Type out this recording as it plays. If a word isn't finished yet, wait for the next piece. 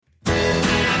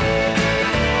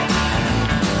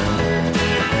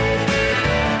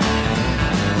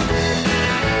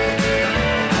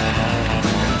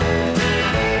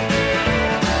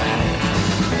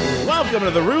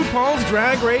welcome to the RuPaul's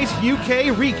Drag Race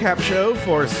UK recap show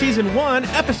for Season 1,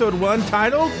 Episode 1,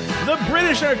 titled The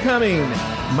British Are Coming.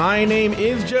 My name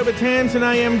is Joe Batanz, and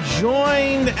I am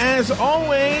joined, as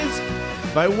always,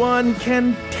 by one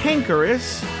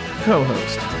cantankerous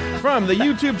co-host. From the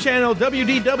YouTube channel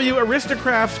WDW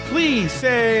Aristocrats, please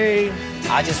say...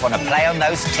 I just want to play on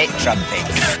those tit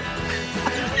trumpets.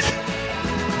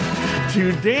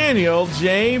 To Daniel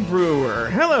J. Brewer.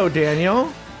 Hello,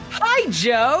 Daniel. Hi,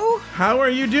 Joe. How are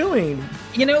you doing?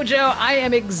 You know, Joe, I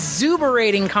am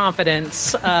exuberating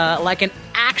confidence, like an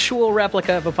actual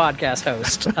replica of a podcast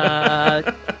host.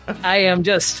 I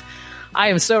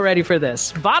am so ready for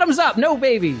this. Bottoms up, no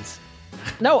babies.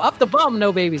 No, up the bum,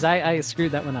 no babies. I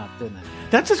screwed that one up, didn't I?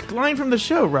 That's a line from the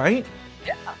show, right?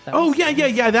 Yeah.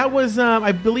 Yeah. That was,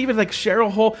 I believe it's like Cheryl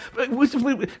Hole.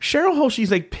 Cheryl Hole,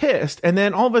 she's like pissed. And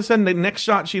then all of a sudden, the next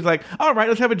shot, she's like, all right,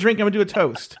 let's have a drink. I'm going to do a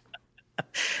toast.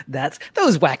 That's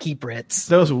those wacky Brits.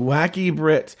 Those wacky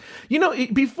Brits. You know,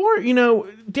 before,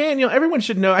 Daniel, everyone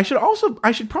should know, I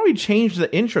should probably change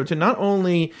the intro to not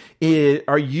only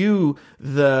are you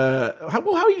how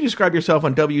would you describe yourself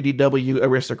on WDW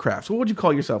Aristocrats? What would you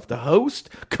call yourself? The host?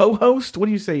 Co-host? What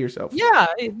do you say yourself?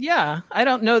 Yeah. I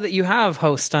don't know that you have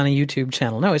hosts on a YouTube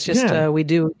channel. No, it's just we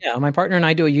do. Yeah, my partner and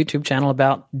I do a YouTube channel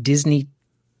about Disney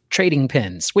trading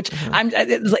pins, which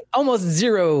it's like almost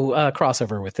zero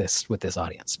crossover with this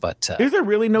audience. But is there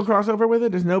really no crossover with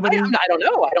it? There's nobody. I don't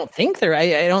know. I don't think there.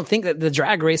 I don't think that the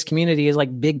drag race community is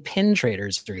like big pin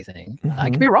traders or anything. I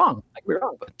could be wrong.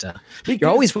 But you're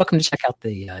always welcome to check out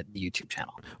the YouTube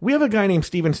channel. We have a guy named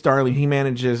Steven Starley. He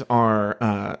manages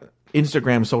our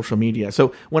Instagram social media.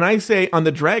 So when I say on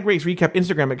the Drag Race Recap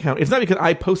Instagram account, it's not because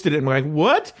I posted it and I'm like,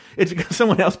 what? It's because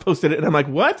someone else posted it and I'm like,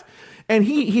 what? And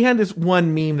he had this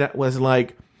one meme that was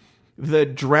like the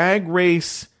Drag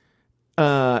Race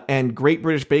and Great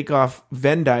British Bake Off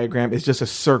Venn diagram is just a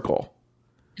circle.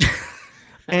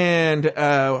 And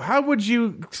how would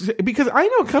you? Because I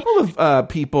know a couple of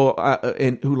people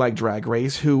who like Drag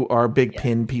Race who are big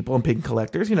pin people and pin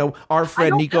collectors. You know, our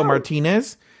friend Nico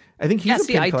Martinez. I think he's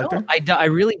a pin collector. I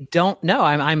really don't know.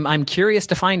 I'm curious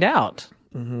to find out.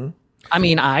 Mm-hmm. I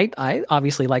mean, I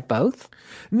obviously like both.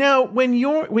 Now, when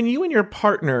you and your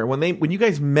partner, when you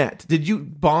guys met, did you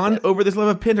bond over this love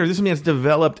of pins, or is this something that's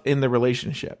developed in the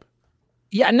relationship?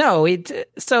 Yeah, no.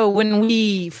 So when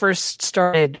we first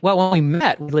started, when we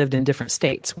met, we lived in different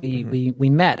states. We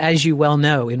met, as you well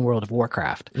know, in World of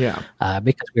Warcraft. Yeah.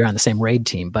 Because we were on the same raid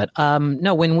team. But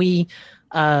no, when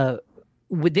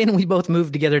then we both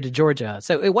moved together to Georgia.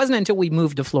 So it wasn't until we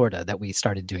moved to Florida that we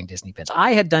started doing Disney pins.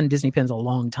 I had done Disney pins a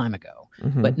long time ago,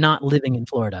 but not living in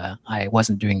Florida, I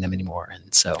wasn't doing them anymore.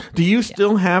 And so, do you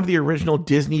still have the original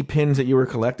Disney pins that you were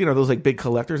collecting? Are those like big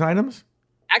collector's items?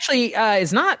 Actually,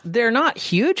 they're not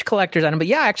huge collector's items, but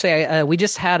yeah, actually, we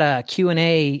just had a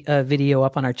Q&A video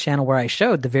up on our channel where I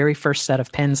showed the very first set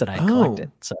of pins that I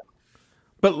collected. So.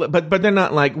 But they're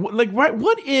not like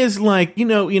what is like, you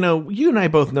and I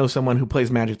both know someone who plays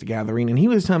Magic the Gathering, and he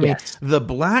was telling me the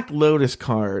Black Lotus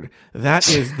card, that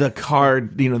is the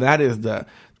card, that is the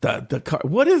card.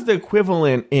 What is the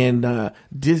equivalent in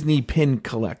Disney pin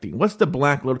collecting? What's the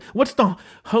Black Lotus? What's the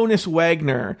Honus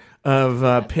Wagner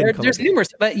of pin collecting? There's numerous,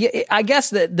 but I guess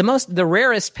the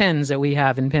rarest pins that we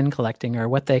have in pin collecting are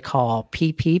what they call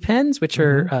PP pins, which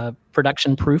are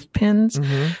production proof pins.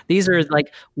 These are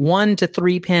like 1 to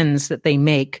 3 pins that they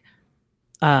make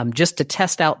just to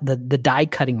test out the die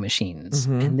cutting machines.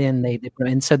 And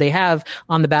then so they have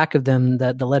on the back of them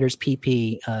the letters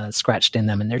PP scratched in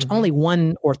them, and there's only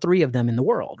 1 or 3 of them in the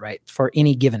world, right, for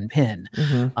any given pin.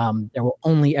 There will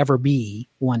only ever be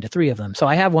 1 to 3 of them. So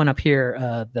I have one up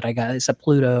here that I got. It's a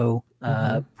Pluto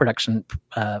production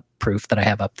proof that I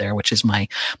have up there, which is my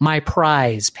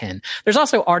prize pin. There's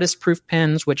also artist proof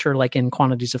pins, which are like in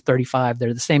quantities of 35.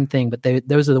 They're the same thing, but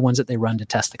those are the ones that they run to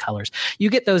test the colors. You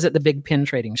get those at the big pin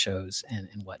trading shows and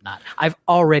whatnot. I've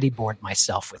already bored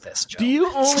myself with this, Joe. Do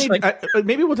you only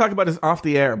maybe we'll talk about this off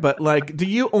the air, but like, do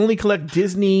you only collect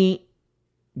Disneyland,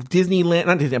 not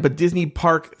Disneyland, but Disney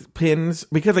park pins?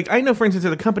 Because like, I know, for instance,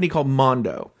 there's a company called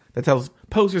Mondo that sells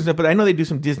posters, but I know they do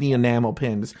some Disney enamel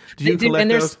pins. Do you collect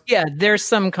those? Yeah, there's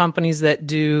some companies that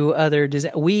do other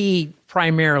Disney. We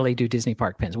primarily do Disney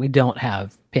park pins. We don't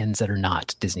have pins that are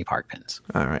not Disney park pins.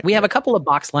 All right. We have a couple of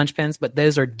box lunch pins, but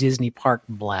those are Disney park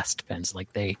blessed pins.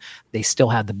 Like they still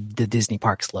have the Disney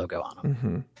Parks logo on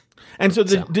them. And so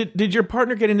did your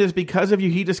partner get into this because of you?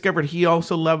 He discovered he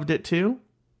also loved it too?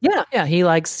 Yeah.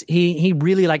 He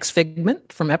really likes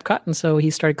Figment from Epcot, and so he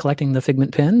started collecting the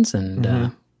Figment pins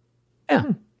and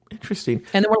Interesting.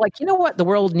 And then we're like, you know what the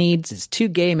world needs is two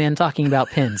gay men talking about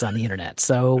pins on the internet.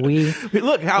 So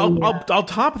look, I'll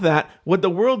top that. What the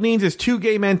world needs is two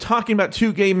gay men talking about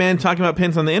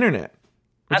pins on the internet.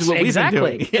 Which is what exactly.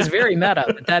 we've been doing. It's very meta,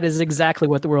 but that is exactly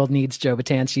what the world needs, Joe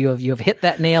Batanz. You have hit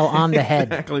that nail on the head.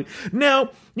 Exactly. Now,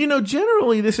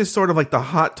 generally this is sort of like the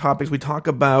hot topics we talk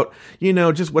about,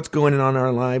 just what's going on in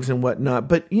our lives and whatnot.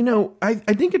 But, I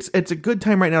think it's a good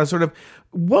time right now to sort of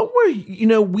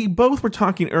we both were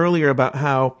talking earlier about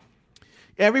how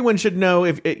everyone should know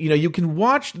if you can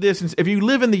watch this. If you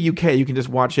live in the UK, you can just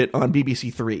watch it on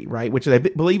BBC Three, right? Which I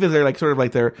believe is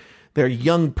their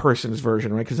young person's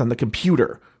version, right? Because on the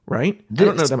computer, right? I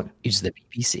don't know that much. Use the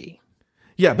BBC.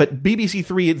 Yeah, but BBC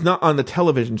Three, it's not on the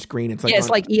television screen. It's like it's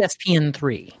like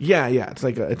ESPN3. Yeah. It's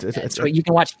like so you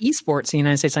can watch esports in the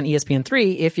United States on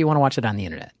ESPN3 if you want to watch it on the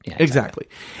internet. Yeah, exactly.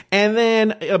 And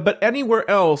then, but anywhere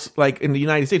else, like in the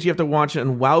United States, you have to watch it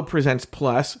on Wow Presents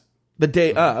Plus the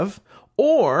day of,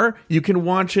 or you can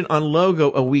watch it on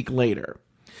Logo a week later.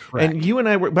 Correct. And you and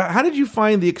I were. But how did you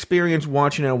find the experience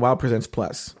watching it on Wow Presents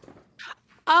Plus?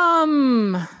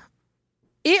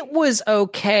 It was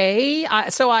okay.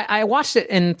 I watched it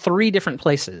in 3 different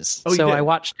places. Oh, I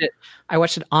watched it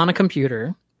on a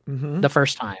computer the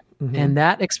first time, and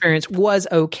that experience was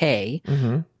okay.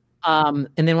 And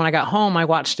then when I got home, I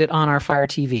watched it on our Fire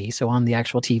TV, so on the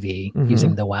actual TV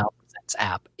using the Wow Presents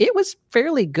app. It was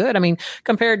fairly good. I mean,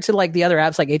 compared to like the other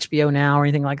apps like HBO Now or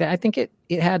anything like that, I think it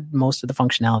had most of the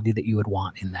functionality that you would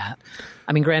want in that.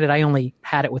 I mean, granted, I only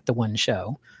had it with the one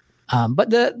show. But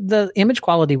the image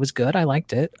quality was good. I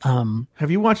liked it. Have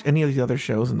you watched any of these other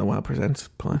shows in the Wow Presents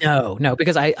Plus? No,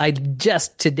 because I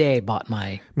just today bought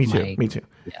my. Me too.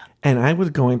 Yeah. And I was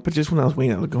going, but just when I was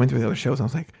waiting, I was going through the other shows. I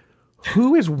was like,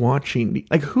 who's watching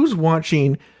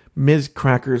Ms.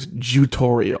 Cracker's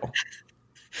tutorial?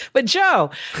 But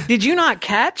Joe, did you not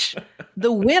catch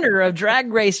the winner of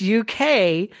Drag Race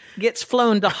UK gets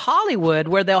flown to Hollywood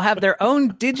where they'll have their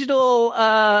own digital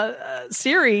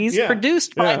series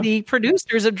produced by the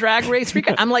producers of Drag Race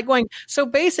Recon? I'm like going, so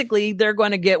basically they're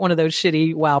going to get one of those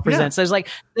shitty Wow Presents. There's like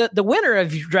the winner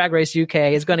of Drag Race UK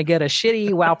is going to get a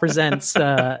shitty Wow Presents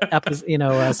series. I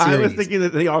was thinking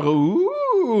that they all go,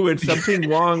 ooh, and something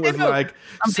Wong was like,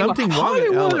 something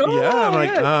Wong. I'm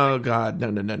like, oh God,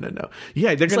 no.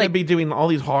 Yeah, they're going to be doing all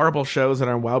these horrible shows that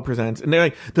are Wow Presents. And they're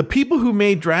like, the people who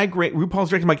made RuPaul's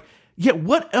Drag Race, I'm like, yeah,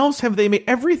 what else have they made?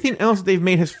 Everything else they've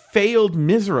made has failed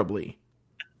miserably.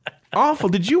 Awful.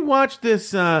 Did you watch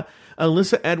this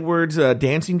Alyssa Edwards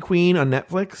Dancing Queen on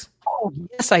Netflix? Oh,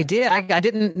 yes, I did. I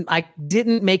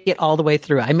didn't make it all the way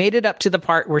through. I made it up to the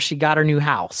part where she got her new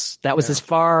house. That was as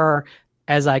far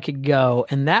as I could go.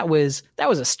 And that was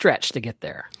a stretch to get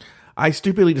there. I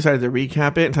stupidly decided to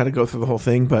recap it and try to go through the whole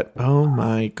thing, but oh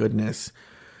my goodness.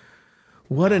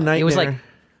 What a nightmare. It was like,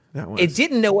 it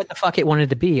didn't know what the fuck it wanted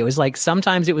to be. It was like,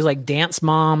 sometimes it was like dance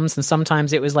moms, and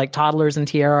sometimes it was like toddlers and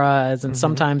tiaras, and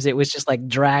sometimes it was just like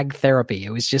drag therapy. It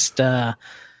was just, I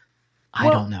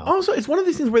don't know. Also, it's one of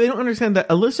these things where they don't understand that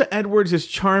Alyssa Edwards is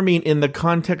charming in the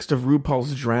context of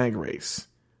RuPaul's Drag Race.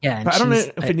 Yeah, but I don't know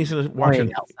if it needs to watch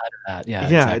it. Outside of that. Yeah,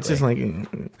 exactly. It's just like,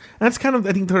 that's kind of,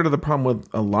 I think, part of the problem with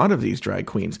a lot of these drag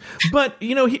queens. But,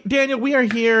 Daniel, we are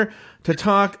here to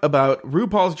talk about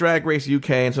RuPaul's Drag Race UK.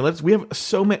 And so we have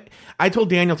so many. I told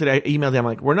Daniel today, I emailed him,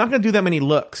 like, we're not going to do that many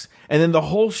looks. And then the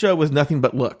whole show was nothing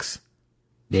but looks.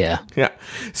 Yeah.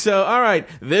 So, all right.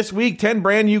 This week, 10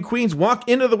 brand new queens walk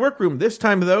into the workroom. This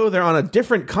time, though, they're on a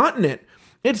different continent.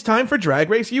 It's time for Drag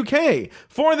Race UK.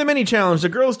 For the mini challenge, the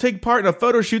girls take part in a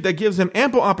photo shoot that gives them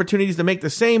ample opportunities to make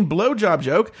the same blowjob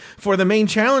joke. For the main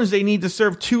challenge, they need to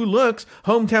serve 2 looks,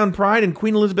 Hometown Pride and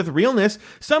Queen Elizabeth Realness.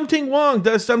 Something Wong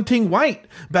does something white.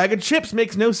 Bag of Chips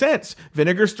makes no sense.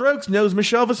 Vinegar Strokes knows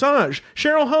Michelle Visage.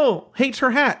 Cheryl Ho hates her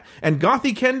hat. And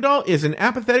Gothy Kendall is an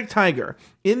apathetic tiger.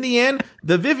 In the end,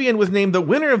 the Vivian was named the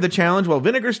winner of the challenge, while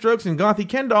Vinegar Strokes and Gothy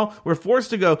Kendall were forced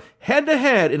to go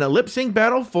head-to-head in a lip-sync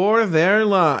battle for their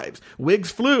lives. Wigs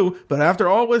flew, but after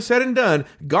all was said and done,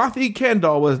 Gothy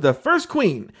Kendall was the first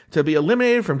queen to be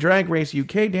eliminated from Drag Race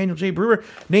UK. Daniel J. Brewer,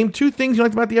 name 2 things you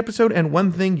liked about the episode and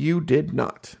 1 thing you did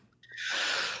not.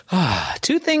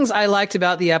 2 things I liked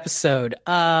about the episode.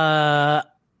 I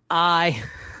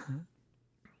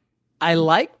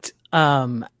liked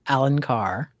Alan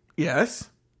Carr. Yes.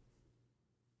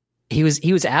 He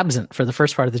was absent for the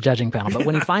first part of the judging panel, but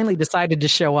when he finally decided to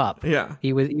show up,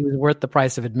 he was worth the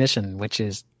price of admission, which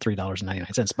is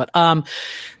 $3.99. But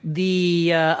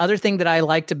the other thing that I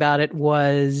liked about it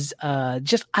was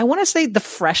just, I want to say, the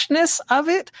freshness of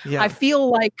it. I feel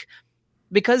like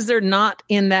because they're not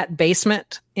in that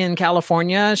basement in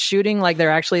California shooting, like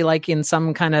they're actually like in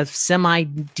some kind of semi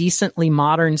decently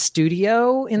modern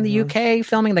studio in the UK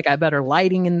filming. They got better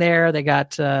lighting in there. They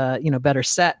got better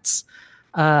sets.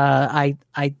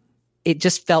 It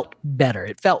just felt better.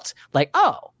 It felt like,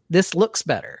 oh, this looks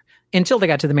better, until they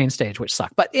got to the main stage, which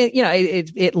sucked. But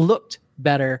it looked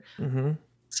better. Mm-hmm.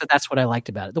 So that's what I liked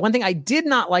about it. The one thing I did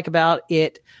not like about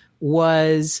it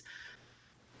was,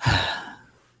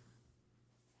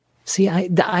 see,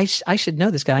 I should know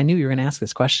this guy. I knew you were going to ask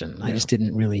this question. Yeah. I just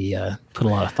didn't really put a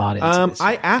lot of thought into this.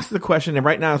 I asked the question, and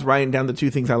right now I was writing down the 2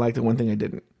 things I liked and 1 thing I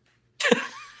didn't.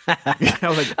 I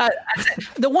was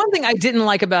like, the one thing I didn't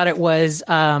like about it was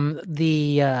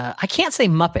I can't say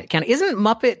Muppet. Isn't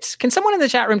Muppet? Can someone in the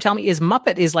chat room tell me? Is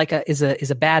Muppet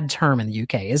is a bad term in the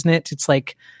UK? Isn't it? It's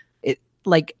like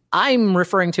I'm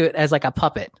referring to it as like a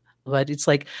puppet, but it's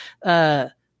like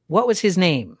what was his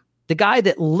name? The guy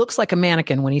that looks like a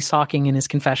mannequin when he's talking in his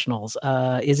confessionals.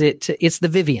 It's the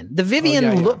Vivian. The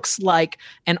Vivian looks like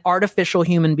an artificial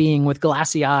human being with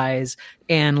glassy eyes,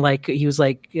 and like he was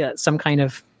like some kind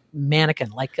of mannequin,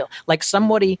 like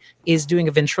somebody is doing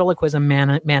a ventriloquism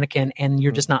mannequin, and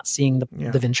you're just not seeing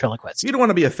the ventriloquist. You don't want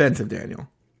to be offensive, Daniel.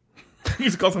 You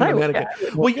just call somebody a mannequin.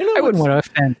 Well, I wouldn't want to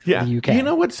offend the UK. You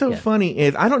know what's so funny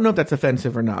is, I don't know if that's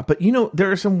offensive or not, but there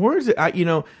are some words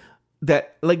that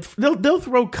that like they'll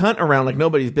throw cunt around like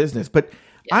nobody's business. But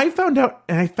I found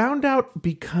out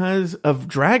because of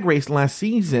Drag Race last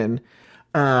season,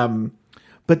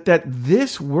 but that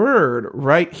this word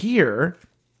right here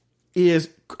is,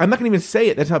 I'm not going to even say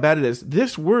it. That's how bad it is.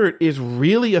 This word is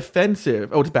really offensive.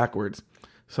 Oh, it's backwards.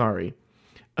 Sorry.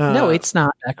 No, it's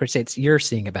not backwards. You're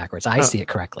seeing it backwards. I see it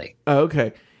correctly.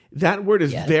 Okay. That word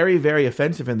is very, very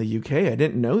offensive in the UK. I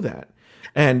didn't know that.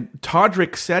 And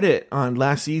Todrick said it on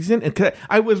last season. And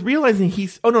I was realizing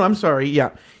I'm sorry.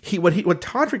 Yeah. What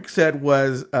Todrick said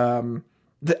was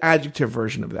the adjective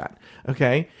version of that.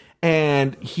 Okay.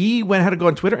 And he had to go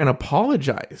on Twitter and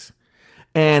apologize.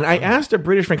 And I asked a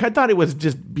British friend, I thought it was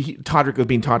just Todrick was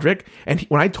being Todrick. And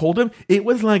when I told him, it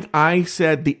was like I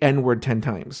said the N-word 10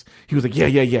 times. He was like, yeah.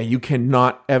 You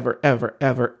cannot ever, ever,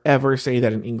 ever, ever say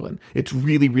that in England. It's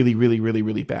really, really, really, really,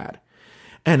 really bad.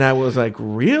 And I was like,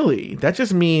 really? That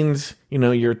just means,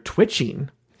 you're twitching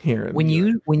here. When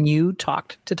you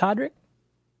talked to Todrick?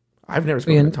 I've never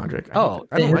spoken to Todrick.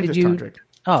 I don't like this Todrick.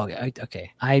 Oh,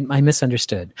 okay. I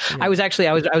misunderstood. Yeah. I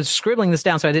was scribbling this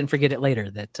down so I didn't forget it later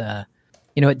that,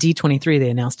 at D23, they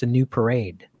announced a new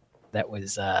parade that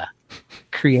was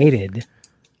created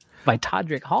by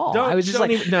Todrick Hall. I was just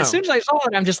as soon as I saw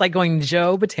it, I'm just like going,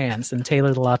 Joe Batance and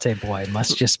Taylor the Latte Boy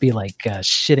must just be like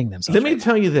shitting themselves. Let me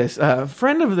tell you this. A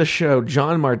friend of the show,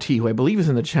 John Marty, who I believe is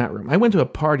in the chat room, I went to a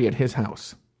party at his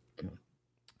house.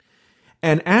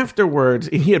 And afterwards,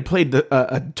 he had played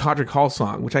a Todrick Hall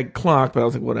song, which I clocked, but I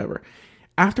was like, whatever.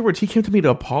 Afterwards, he came to me to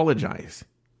apologize.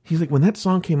 He's like, when that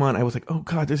song came on, I was like, oh,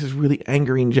 God, this is really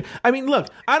angering. I mean, look,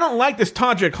 I don't like this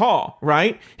Todrick Hall,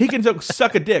 right? He can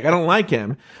suck a dick. I don't like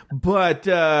him. But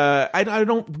I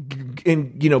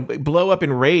don't, blow up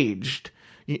enraged.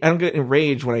 I don't get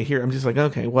enraged when I hear it. I'm just like,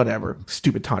 okay, whatever.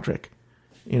 Stupid Todrick,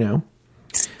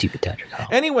 Stupid Todrick Hall.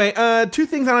 Anyway, 2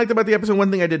 things I liked about the episode,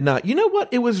 1 thing I did not. You know what?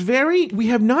 It was we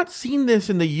have not seen this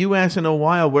in the U.S. in a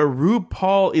while, where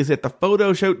RuPaul is at the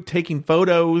photo show taking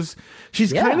photos.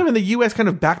 She's kind of in the U.S. kind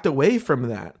of backed away from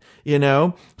that,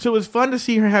 So it was fun to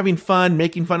see her having fun,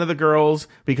 making fun of the girls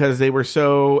because they were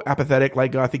so apathetic,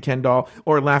 like Gothy Kendall,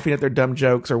 or laughing at their dumb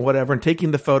jokes or whatever, and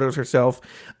taking the photos herself.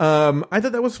 I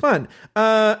thought that was fun.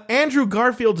 Andrew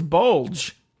Garfield's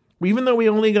bulge. Even though we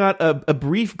only got a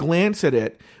brief glance at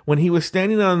it, when he was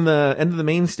standing on the end of the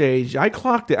main stage, I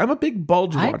clocked it. I'm a big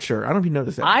bulge watcher. I don't know if you know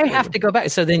this. I have to go back.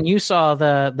 So then you saw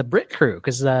the Brit crew,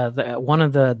 because one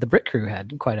of the Brit crew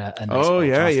had quite a nice bulge. Oh,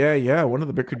 yeah. One of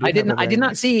the Brit crew I did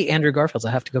not see Andrew Garfield's.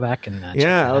 I have to go back and check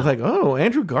I was like, oh,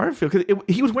 Andrew Garfield. Because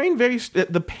he was wearing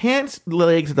the pants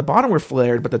legs at the bottom were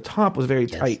flared, but the top was very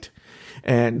tight.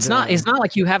 And it's not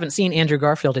like you haven't seen Andrew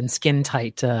Garfield in skin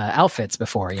tight outfits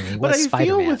before. He but was I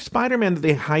feel with Spider-Man that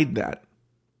they hide that.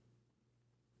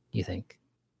 You think?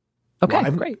 Okay,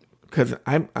 well, great. Because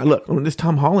I look, when this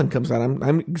Tom Holland comes out,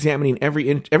 I'm examining every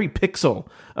pixel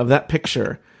of that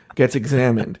picture gets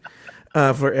examined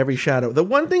for every shadow. The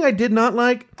one thing I did not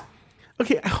like.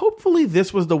 Okay, hopefully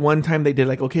this was the one time they did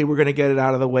like, okay, we're gonna get it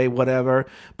out of the way, whatever.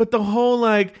 But the whole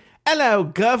like, hello,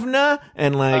 governor,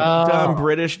 and like dumb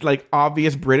British, like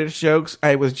obvious British jokes,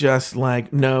 I was just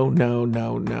like, no.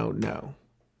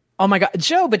 Oh my God,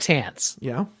 Joe Batance.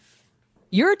 Yeah,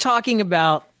 you're talking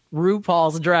about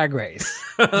RuPaul's Drag Race.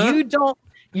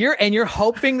 You're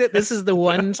hoping that this is the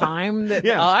one time that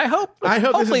I hope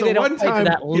hopefully they the don't one play to time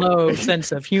that low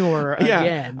sense of humor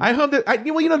again. I hope that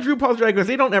RuPaul's Drag Race,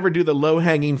 they don't ever do the low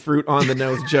hanging fruit on the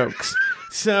nose jokes.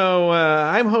 So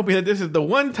I'm hoping that this is the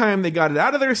one time they got it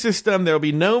out of their system. There'll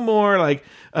be no more like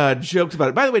jokes about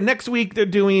it. By the way, next week they're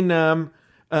doing Downton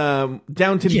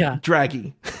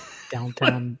Draggy.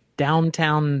 The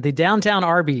Downtown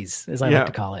Arby's, as I like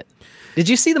to call it. Did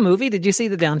you see the movie? Did you see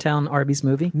the Downtown Arby's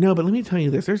movie? No, but let me tell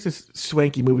you this. There's this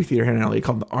swanky movie theater here in LA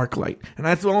called the ArcLight. And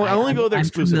I only go there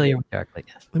exclusively. I'm familiar with the ArcLight,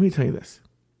 yes. Let me tell you this.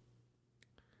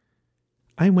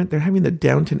 I went there having the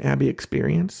Downton Abbey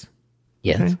experience.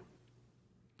 Yes. Okay?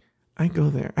 I go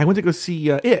there. I went to go see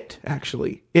It,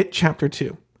 actually. It Chapter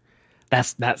 2.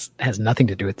 That's has nothing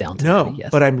to do with Downton Abbey,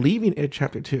 yes. But I'm leaving It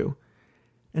Chapter 2.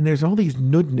 And there's all these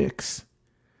nudniks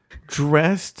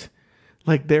dressed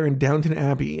like they're in Downton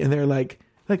Abbey, and they're like,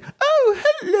 oh,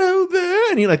 hello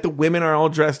there. And the women are all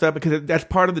dressed up because that's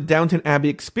part of the Downton Abbey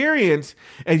experience.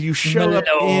 As you show up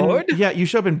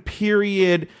in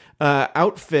period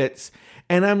outfits.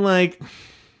 And I'm like,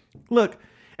 look,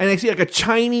 and I see like a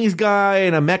Chinese guy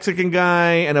and a Mexican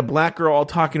guy and a black girl all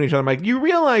talking to each other. I'm like, you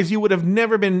realize you would have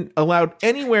never been allowed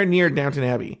anywhere near Downton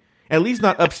Abbey, at least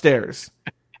not upstairs,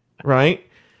 right?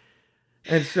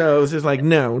 And so it was just like,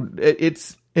 no, it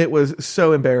was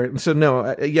so embarrassing. So no,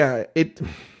 I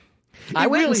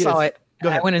went and saw it.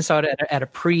 I went and saw it at a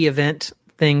pre-event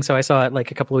thing. So I saw it like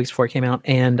a couple of weeks before it came out,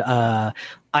 and I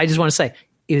just want to say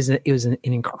it was an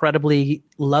incredibly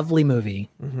lovely movie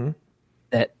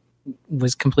that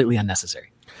was completely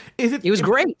unnecessary. It was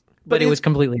great, but it was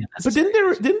completely unnecessary.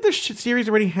 But didn't the series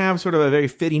already have sort of a very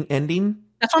fitting ending?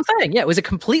 That's what I'm saying. Yeah, it was a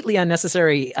completely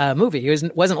unnecessary movie.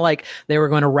 It wasn't like they were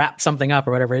going to wrap something up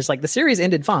or whatever. It's like the series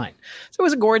ended fine. So it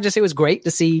was great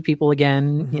to see people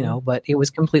again, but it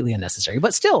was completely unnecessary.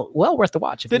 But still, well worth the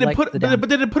watch. Did it put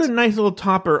a nice little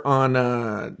topper on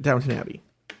Downton Abbey?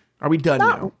 Are we done now?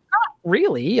 Not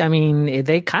really. I mean,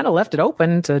 they kind of left it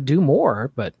open to do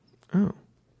more, but... Oh,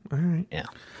 all right. Yeah.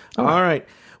 All right.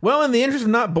 Well, in the interest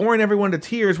of not boring everyone to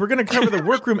tears, we're going to cover the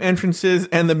workroom entrances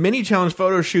and the mini challenge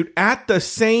photo shoot at the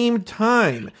same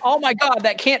time. Oh my God,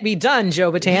 that can't be done,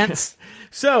 Joe Batance.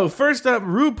 So first up,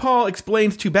 RuPaul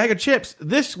explains to Bag of Chips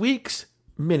this week's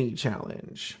mini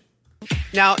challenge.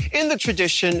 Now, in the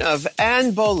tradition of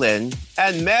Anne Boleyn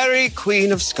and Mary,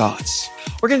 Queen of Scots,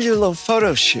 we're going to do a little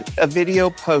photo shoot, a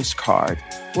video postcard.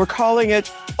 We're calling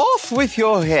it Off With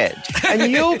Your Head.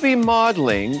 And you'll be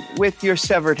modeling with your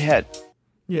severed head.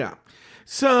 Yeah.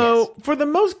 So for the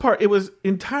most part, it was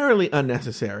entirely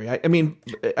unnecessary. I mean,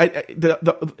 I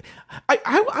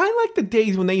like the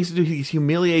days when they used to do these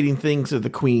humiliating things to the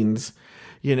queens,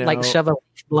 like shove a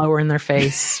blower in their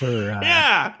face, or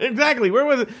yeah, exactly. Where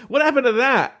was it? What happened to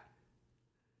that?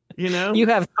 You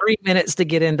have 3 minutes to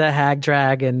get into hag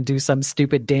drag and do some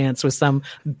stupid dance with some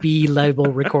B-label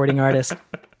recording artist.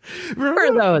 Where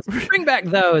are those? Bring back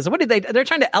those. What did they're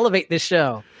trying to elevate this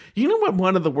show. You know what?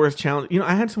 One of the worst challenges,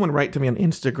 I had someone write to me on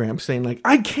Instagram saying like,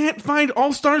 I can't find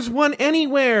All Stars 1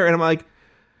 anywhere. And I'm like,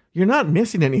 you're not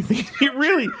missing anything. You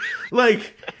really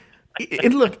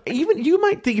and look, even you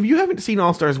might think if you haven't seen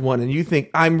All Stars 1 and you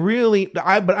think but I'm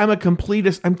a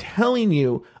completist. I'm telling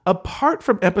you, apart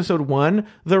from episode 1,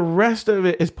 the rest of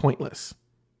it is pointless.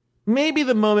 Maybe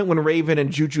the moment when Raven and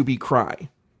Jujubee cry.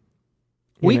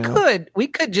 We could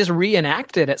just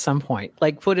reenact it at some point,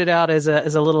 like put it out as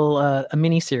a little a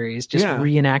mini series,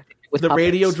 reenact it with the puppets.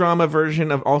 Radio drama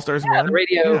version of All Stars 1. The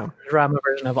radio drama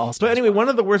version of All Stars. But anyway, one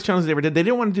of the worst challenges they ever did, they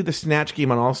didn't want to do the Snatch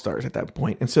game on All Stars at that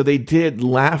point, and so they did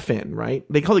Laugh-In, right?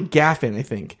 They called it Gaff-In, I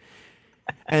think.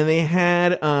 And they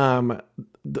had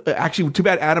actually, too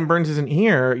bad Adam Burns isn't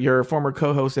here, your former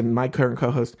co-host and my current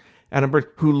co-host. Adam Burns,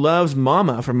 who loves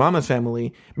Mama from Mama's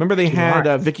Family. Remember they had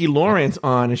Vicki Lawrence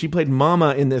on, and she played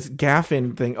Mama in this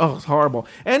Gaffin thing. Oh, it's horrible.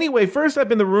 Anyway, first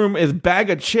up in the room is Bag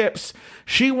of Chips.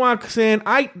 She walks in.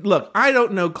 I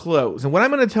don't know clothes. And what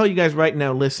I'm going to tell you guys right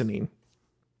now listening,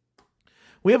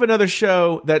 we have another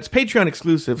show that's Patreon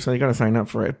exclusive, so you got to sign up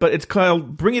for it. But it's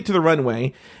called Bring It to the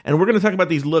Runway, and we're going to talk about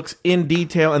these looks in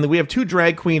detail. And then we have 2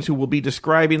 drag queens who will be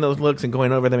describing those looks and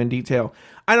going over them in detail.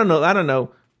 I don't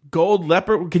know. Gold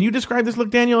leopard. Can you describe this look,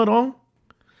 Daniel, at all?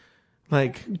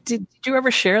 Like, did you ever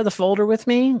share the folder with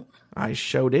me? I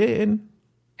showed it.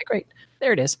 Okay, great.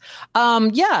 There it is.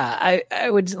 I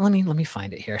would let me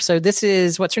find it here. So this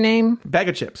is, what's her name? Bag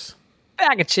of Chips.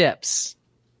 Bag of Chips.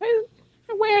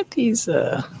 Where are these?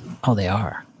 Oh, they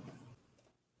are.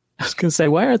 I was going to say,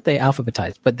 why aren't they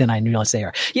alphabetized? But then I realized they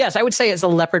are. Yes, I would say it's a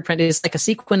leopard print. It's like a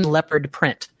sequin leopard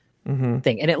print.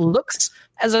 Thing, and it looks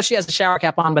as though she has a shower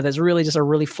cap on, but it's really just a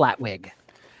really flat wig.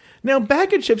 Now,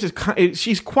 Bag of Chips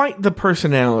she's quite the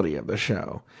personality of the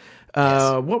show.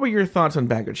 Yes. What were your thoughts on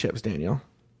Bag of Chips, Daniel?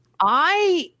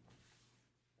 I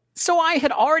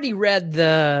had already read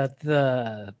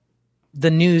the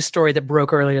news story that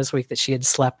broke earlier this week that she had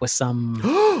slept with some.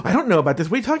 I don't know about this.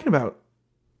 What are you talking about?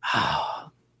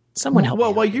 Someone help me.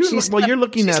 While you're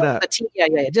looking that up.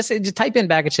 Yeah. Just type in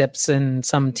Bag of Chips and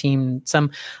some team,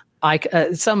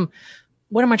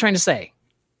 what am I trying to say?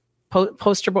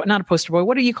 Poster boy, not a poster boy.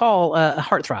 What do you call a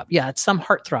heartthrob? Yeah, it's some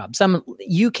heartthrob, some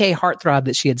UK heartthrob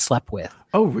that she had slept with.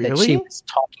 Oh, really? That she was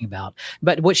talking about.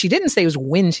 But what she didn't say was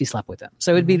when she slept with him.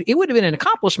 So it would have been an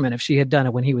accomplishment if she had done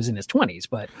it when he was in his 20s.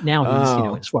 But now he's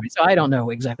in his 40s. So I don't know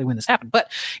exactly when this happened.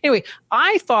 But anyway,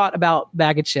 I thought about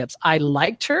Bag of Chips. I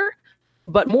liked her.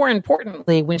 But more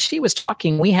importantly, when she was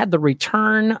talking, we had the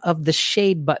return of the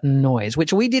shade button noise,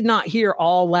 which we did not hear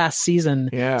all last season.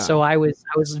 Yeah. So I was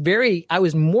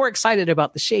more excited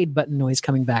about the shade button noise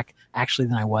coming back actually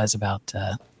than I was about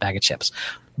Bag of Chips.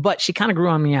 But she kind of grew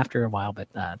on me after a while.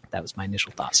 But that was my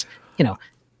initial thoughts.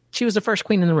 She was the first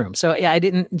queen in the room. So yeah,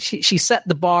 she set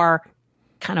the bar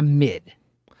kind of mid.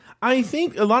 I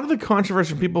think a lot of the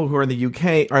controversy from people who are in the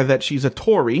UK are that she's a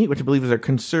Tory, which I believe is their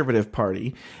Conservative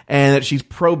Party, and that she's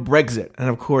pro-Brexit. And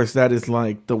of course, that is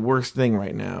like the worst thing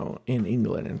right now in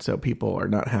England. And so people are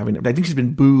not having it. I think she's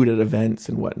been booed at events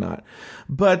and whatnot.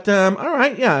 But all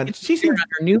right, yeah. She's on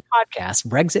her new podcast,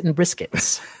 Brexit and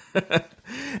Briskets.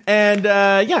 And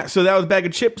so that was Bag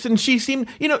of Chips, and she seemed,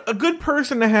 a good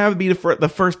person to have be the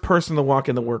first person to walk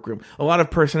in the workroom. A lot of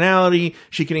personality.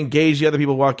 She can engage the other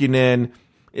people walking in.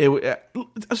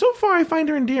 So far, I find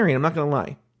her endearing. I'm not going to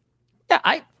lie. Yeah,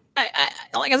 I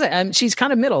like I said, she's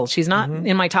kind of middle. She's not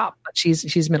in my top, but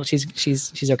she's middle.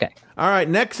 She's okay. All right,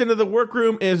 next into the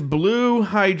workroom is Blue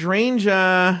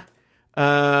Hydrangea.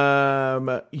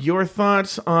 Your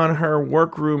thoughts on her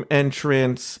workroom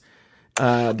entrance?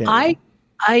 Daniel?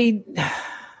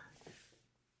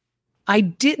 I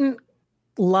didn't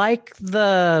like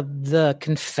the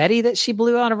confetti that she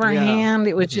blew out of her hand.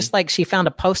 It was just like she found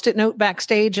a Post-it note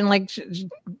backstage and like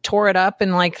tore it up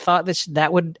and like thought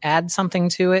that would add something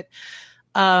to it.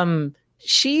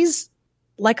 She's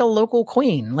like a local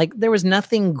queen. Like there was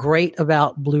nothing great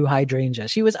about Blue Hydrangea.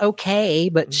 She was okay,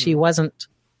 but she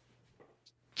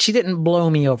didn't blow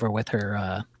me over with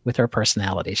her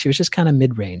personality. She was just kind of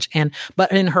mid-range.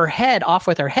 But in her head, off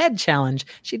with her head challenge,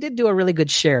 she did do a really good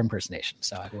Cher impersonation.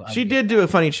 So she did do a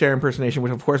funny Cher impersonation,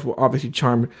 which of course will obviously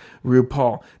charm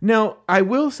RuPaul. Now, I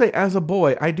will say, as a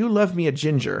boy, I do love me a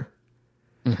ginger.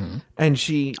 Mm-hmm. And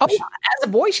as a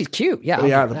boy, she's cute.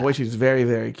 Yeah. The boy, she's very,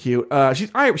 very cute. She's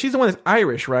Irish. She's the one that's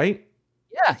Irish, right?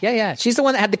 Yeah. She's the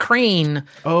one that had the crane.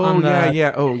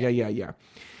 Yeah.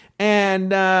 And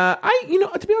to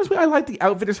be honest with you, I like the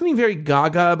outfit. There's something very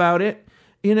Gaga about it.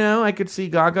 I could see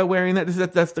Gaga wearing that.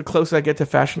 That's the closest I get to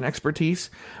fashion expertise.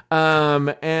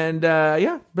 So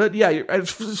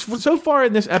far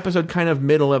in this episode, kind of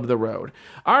middle of the road.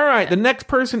 All right, the next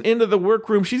person into the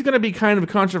workroom, she's going to be kind of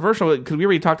controversial because we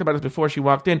already talked about this before she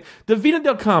walked in. Davina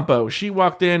Del Campo, she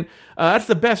walked in. That's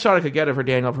the best shot I could get of her,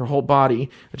 Daniel, of her whole body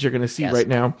that you're going to see right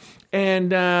now.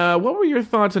 And what were your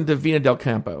thoughts on Davina Del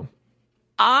Campo?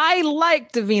 I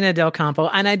like Davina Del Campo,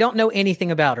 and I don't know anything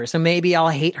about her, so maybe I'll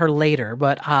hate her later,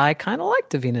 but I kind of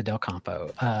like Davina Del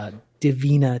Campo.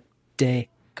 Davina De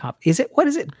Campo. What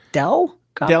is it? Del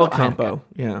Campo? Del Campo,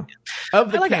 yeah.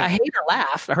 I hate her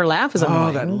laugh. Her laugh is annoying.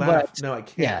 Oh, that laugh. No, I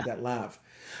can't. Yeah. That laugh.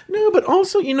 No, but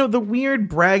also, the weird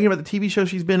bragging about the TV show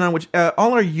she's been on, which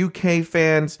all our UK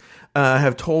fans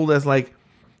have told us, like,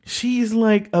 she's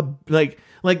like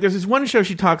there's this one show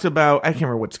she talks about, I can't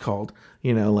remember what it's called,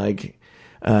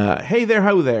 hey there,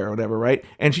 ho there, or whatever, right?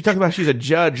 And she talked about she's a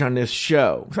judge on this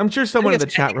show. So I'm sure someone in the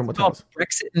chat room will tell us.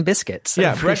 Brexit and Biscuits.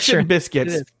 Yeah, Brexit and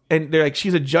Biscuits. And they're like,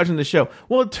 she's a judge on the show.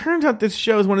 Well, it turns out this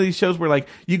show is one of these shows where, like,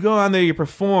 you go on there, you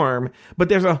perform, but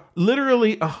there's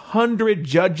literally 100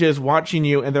 judges watching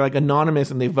you, and they're, like,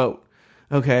 anonymous, and they vote.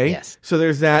 Okay. Yes. So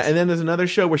there's that. And then there's another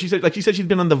show where she said she's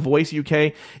been on The Voice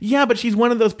UK. Yeah, but she's one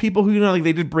of those people who,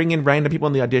 they just bring in random people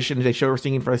in the audition and they show her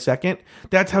singing for a second.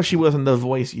 That's how she was on The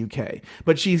Voice UK.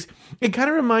 But it kind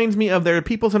of reminds me of, there are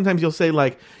people sometimes you'll say,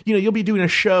 like, you'll be doing a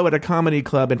show at a comedy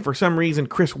club and for some reason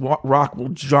Chris Rock will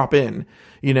drop in,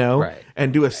 right,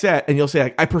 and do a set, and you'll say,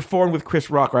 like, I performed with Chris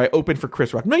Rock, or I opened for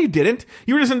Chris Rock. No, you didn't.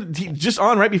 You were just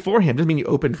on right before him. Doesn't mean you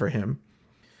opened for him.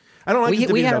 I don't like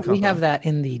we have that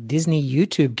in the Disney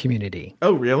YouTube community.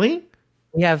 Oh, really?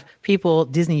 We have people,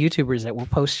 Disney YouTubers that will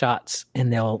post shots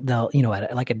and they'll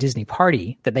at like a Disney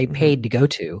party that they paid to go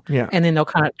to. Yeah. And then they'll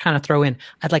kind of throw in,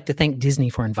 I'd like to thank Disney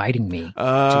for inviting me to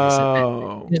this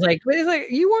event. It's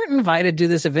like, you weren't invited to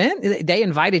this event. They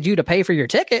invited you to pay for your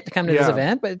ticket to come to this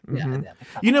event. But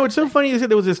it's so funny. They said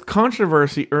there was this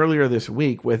controversy earlier this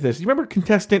week with this. You remember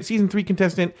season 3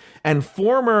 contestant and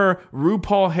former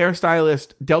RuPaul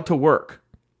hairstylist Delta Work?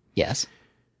 Yes.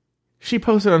 She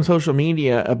posted on social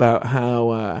media about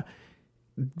how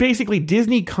basically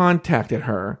Disney contacted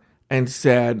her and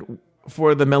said,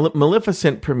 for the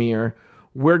Maleficent premiere,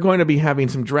 we're going to be having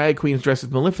some drag queens dressed as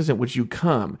Maleficent. Would you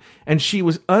come? And she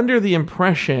was under the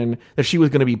impression that she was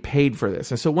going to be paid for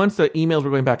this. And so once the emails were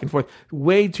going back and forth,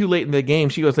 way too late in the game,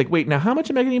 she was like, wait, now how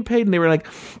much am I getting paid? And they were like,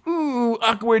 ooh,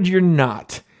 awkward, you're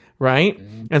not. Right?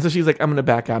 Mm-hmm. And so she's like, I'm going to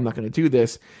back out. I'm not going to do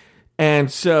this.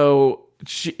 And so...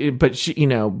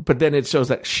 But then it shows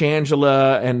that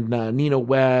Shangela and Nina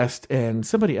West and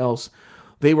somebody else,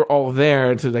 they were all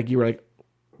there. And so they were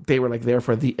like there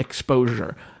for the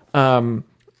exposure. I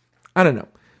don't know.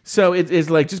 So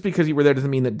it's like, just because you were there doesn't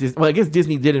mean that I guess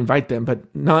Disney did invite them, but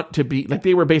not to be like,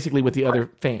 they were basically with the other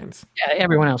fans. Yeah,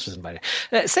 everyone else was invited.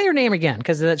 Say your name again,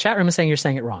 because the chat room is saying you're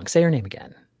saying it wrong. Say your name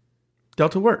again.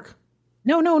 Delta Work.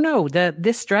 No.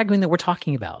 This drag queen that we're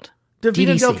talking about.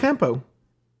 Davina Del Campo.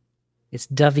 It's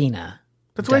Davina.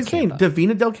 That's what I'm saying.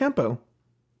 Davina Del Campo.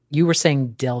 You were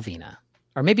saying Delvina.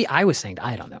 Or maybe I was saying,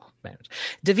 I don't know.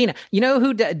 Davina. You know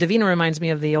who Davina reminds me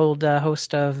of? The old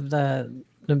host of the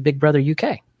Big Brother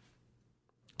UK.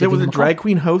 There was a drag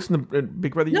queen host in the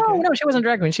Big Brother UK? No, she wasn't a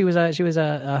drag queen. She was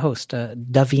a host,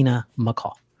 Davina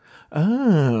McCall.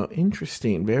 Oh,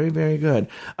 interesting. Very, very good.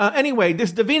 Anyway,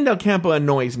 this Davina Del Campo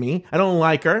annoys me. I don't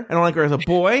like her. I don't like her as a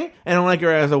boy. I don't like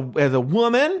her as a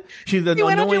woman. She's an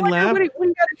annoying lab. What do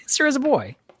you got against her as a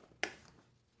boy?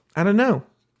 I don't know.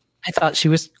 I thought she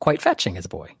was quite fetching as a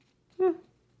boy.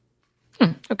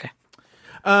 Okay.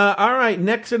 All right.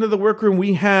 Next into the workroom,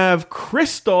 we have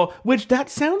Crystal, which that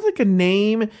sounds like a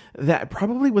name that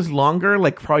probably was longer,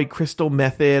 like probably Crystal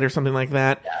Method or something like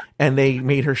that. Yeah. And they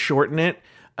made her shorten it.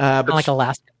 But like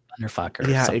Alaska Thunderfuck or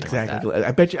something exactly. Like that.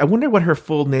 I bet you. I wonder what her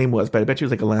full name was, but I bet you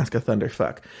it was like Alaska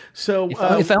Thunderfuck. So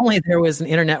if only there was an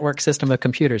internetwork system of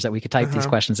computers that we could type these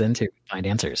questions into and find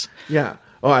answers. Yeah.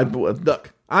 Oh,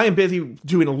 look, I am busy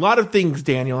doing a lot of things,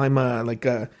 Daniel. I'm like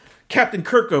Captain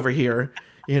Kirk over here,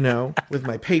 with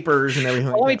my papers and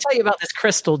everything. Well, let me tell you about this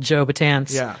Crystal, Joe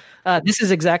Batance. Yeah. This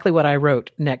is exactly what I wrote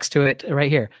next to it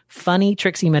right here. Funny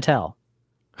Trixie Mattel.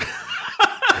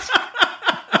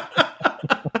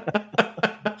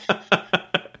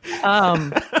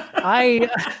 I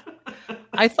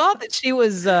thought that she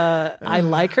was I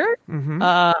like her. Mm-hmm.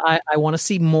 I want to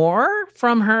see more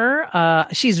from her.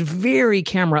 She's very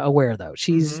camera aware though.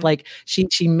 She's like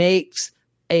she makes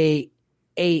a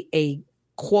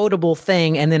quotable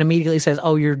thing and then immediately says,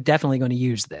 "Oh, you're definitely going to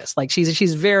use this." Like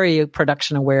she's very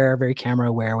production aware, very camera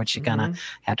aware, which you kind of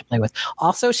have to play with.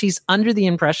 Also, she's under the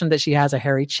impression that she has a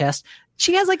hairy chest.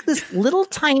 She has like this little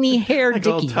tiny hair like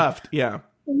dicky. A little tuft, yeah.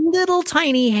 Little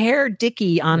tiny hair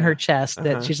dicky on her chest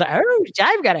that she's like, "Oh,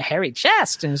 I've got a hairy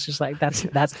chest," and it's just like that's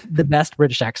the best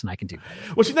British accent I can do.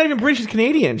 Well, she's not even British; she's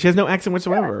Canadian. She has no accent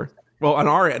whatsoever. Yeah. Well, on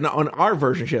our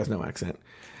version, she has no accent.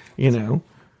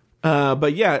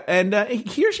 But yeah, and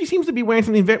here she seems to be wearing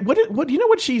something. What do you know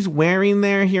what she's wearing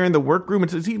there? Here in the workroom,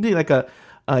 it seems to be like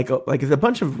is a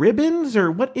bunch of ribbons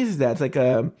or what is that? It's like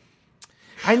a.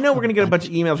 I know we're going to get a bunch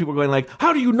of emails, people going like,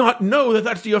 how do you not know that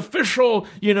that's the official,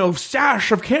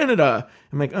 sash of Canada?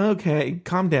 I'm like, okay,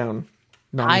 calm down.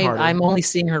 I'm only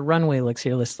seeing her runway looks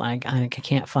here. List like I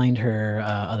can't find her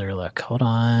other look. Hold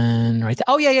on, right there.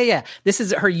 Oh yeah. This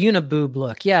is her uniboob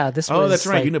look. Yeah, this. Oh, that's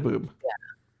right, uniboob. Yeah.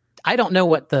 I don't know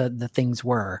what the things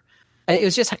were. It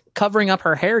was just covering up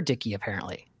her hair, Dickie.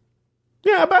 Apparently.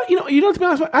 Yeah, but to be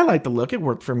honest, I like the look. It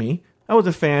worked for me. I was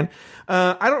a fan.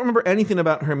 I don't remember anything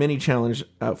about her mini challenge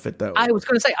outfit, though. I was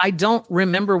going to say, I don't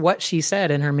remember what she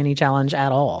said in her mini challenge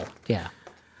at all. Yeah.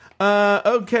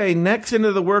 Okay, next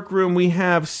into the workroom, we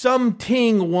have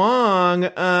Something Wong.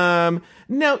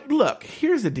 Now, look,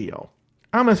 here's the deal.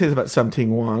 I'm going to say this about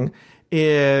Something Wong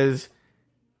is,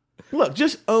 look,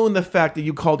 just own the fact that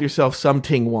you called yourself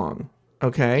Something Wong,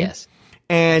 okay? Yes.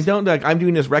 And don't, I'm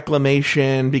doing this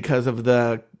reclamation because of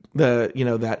that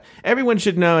everyone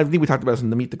should know. I think we talked about this in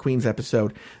the Meet the Queens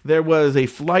episode. There was a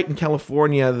flight in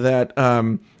California that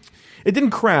it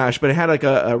didn't crash, but it had like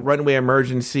a runway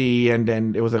emergency, and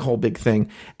it was a whole big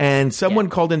thing. And someone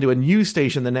called into a news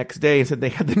station the next day and said they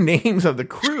had the names of the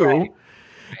crew,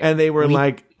 and they were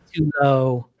Too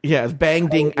Low. Yeah, it's Bang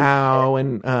Ding Ow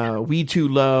and We Too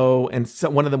Low, and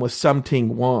one of them was Sum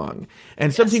Ting Wong.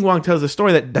 And Sum Ting Wong tells a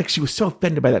story that like, she was so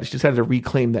offended by that, she decided to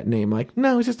reclaim that name. Like,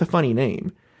 no, it's just a funny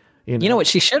name. You know what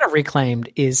she should have reclaimed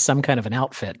is some kind of an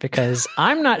outfit, because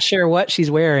I'm not sure what she's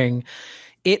wearing.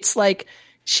 It's like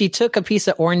she took a piece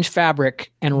of orange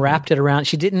fabric and wrapped it around.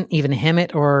 She didn't even hem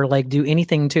it or like do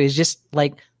anything to it. It's just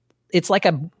like, it's like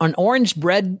an orange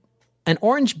bed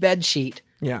sheet.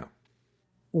 Yeah.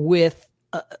 With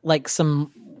like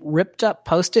some ripped up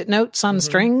Post-it notes on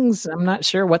strings. I'm not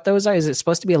sure what those are. Is it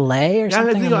supposed to be a lei or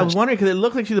something? I was wondering because it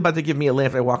looked like she was about to give me a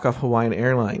lift. I walk off Hawaiian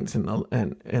Airlines and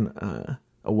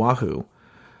Oahu.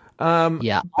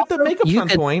 Yeah, but the makeup's on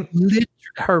point.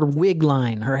 Her wig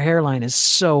line, her hairline is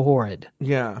so horrid.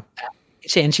 Yeah,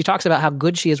 and she talks about how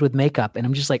good she is with makeup, and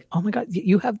I'm just like, oh my god,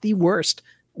 you have the worst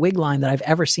wig line that I've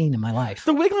ever seen in my life.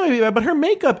 The wig line may be bad, but her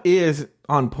makeup is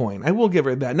on point. I will give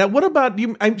her that. Now, what about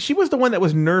you? She was the one that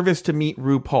was nervous to meet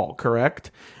RuPaul,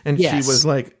 correct? And yes. She was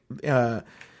like,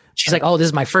 she's like, oh, this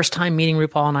is my first time meeting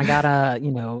RuPaul, and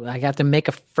I got to make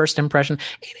a first impression.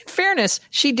 And in fairness,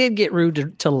 she did get Ru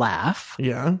to laugh.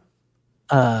 Yeah.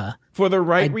 For the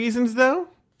right reasons, though?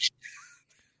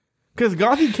 Because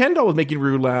Gothy Kendall was making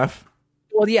Ru laugh.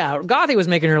 Well, yeah, Gothy was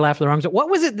making her laugh for the wrong reason. What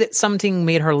was it that something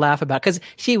made her laugh about? Because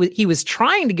he was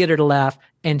trying to get her to laugh,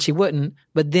 and she wouldn't.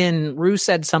 But then Ru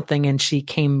said something, and she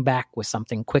came back with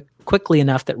something quickly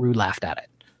enough that Ru laughed at it.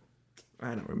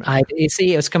 I don't remember. You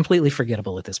see, it was completely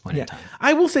forgettable at this point in time.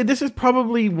 I will say this is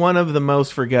probably one of the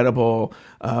most forgettable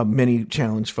mini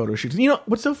challenge photo shoots. You know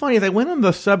what's so funny is I went on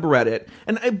the subreddit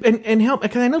and help,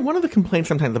 because I know one of the complaints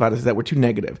sometimes about it is that we're too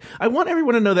negative. I want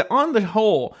everyone to know that on the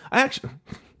whole, I actually,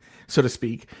 so to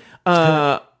speak,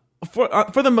 for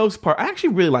the most part, I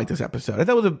actually really liked this episode. I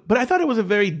thought it was a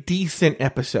very decent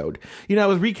episode. You know, I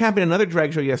was recapping another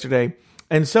drag show yesterday.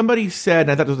 And somebody said,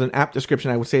 and I thought it was an apt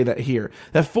description, I would say that here,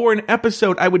 that for an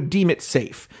episode, I would deem it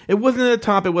safe. It wasn't at the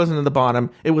top, it wasn't at the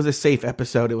bottom. It was a safe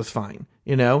episode. It was fine,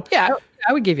 you know? Yeah,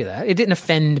 I would give you that. It didn't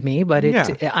offend me, but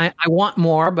I want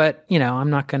more, but, you know, I'm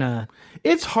not going to...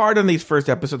 It's hard on these first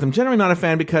episodes. I'm generally not a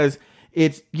fan because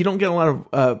you don't get a lot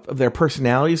of their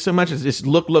personalities so much. It's just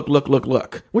look,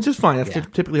 which is fine. That's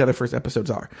typically how the first episodes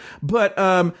are. But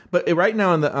right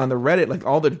now on the Reddit, like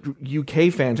all the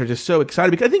UK fans are just so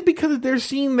excited because they're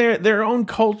seeing their own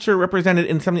culture represented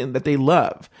in something that they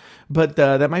love. But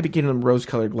that might be getting them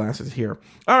rose-colored glasses here.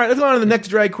 All right, let's go on to the next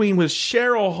drag queen with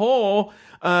Cheryl Hole.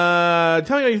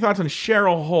 Tell me your thoughts on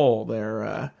Cheryl Hole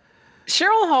there.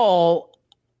 Cheryl Hole,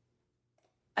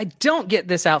 I don't get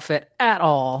this outfit at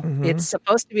all. Mm-hmm. It's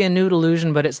supposed to be a nude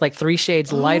illusion, but it's like 3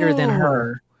 shades lighter than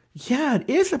her. Yeah, it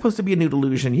is supposed to be a nude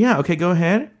illusion. Yeah, okay, go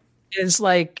ahead. It's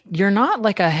like, you're not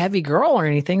like a heavy girl or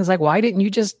anything. It's like, why didn't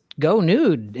you just go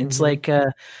nude? It's like,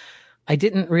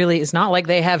 it's not like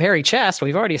they have hairy chest.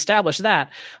 We've already established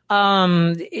that.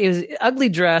 It was ugly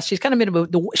dress. She's kind of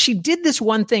she did this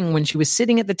one thing when she was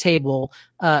sitting at the table.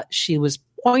 She was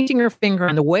pointing her finger,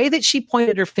 and the way that she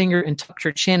pointed her finger and tucked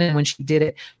her chin in when she did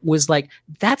it was like,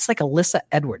 that's like Alyssa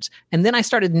Edwards. And then I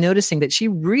started noticing that she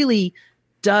really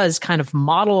does kind of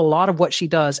model a lot of what she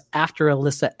does after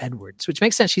Alyssa Edwards, which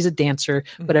makes sense. She's a dancer,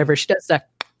 whatever. She does that,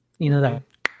 that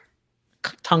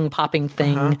tongue popping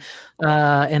thing,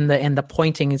 and the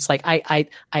pointing. It's like I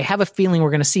have a feeling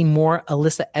we're going to see more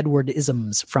Alyssa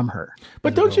Edward-isms from her.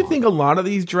 But don't you think a lot of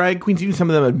these drag queens, even some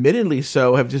of them admittedly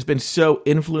so, have just been so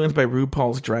influenced by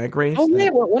RuPaul's Drag Race? Oh yeah,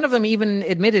 well, one of them even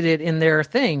admitted it in their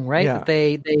thing, right? Yeah.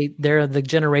 That they're the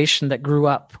generation that grew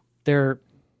up. They're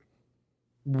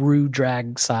Ru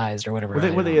drag sized or whatever.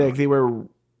 They were.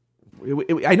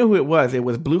 I know who it was. It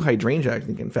was Blue Hydrangea, I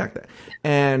think. In fact,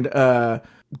 and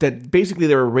that basically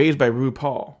they were raised by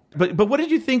RuPaul. But what did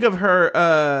you think of her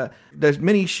the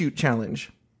mini shoot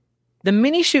challenge? The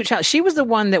mini shoot challenge. She was the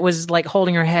one that was like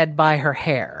holding her head by her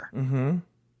hair. Mm-hmm.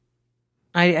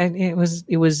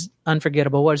 It was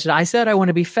unforgettable. What I said? I want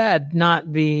to be fed,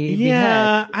 not be.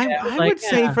 Yeah, behead. I would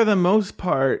say for the most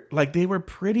part, like they were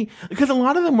pretty, because a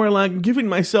lot of them were like giving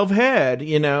myself head,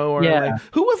 or like,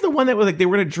 who was the one that was like they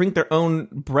were going to drink their own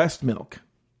breast milk?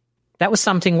 That was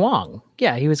Sum Ting Wong.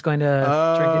 Yeah, he was going to drink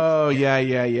it. Oh,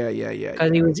 yeah.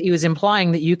 Because he was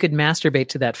implying that you could masturbate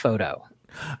to that photo.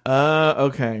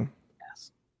 Okay.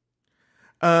 Yes.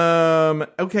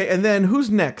 Okay, and then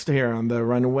who's next here on the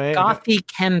runway? Gothy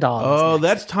Kendall. Oh,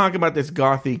 let's talk about this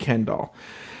Gothy Kendall.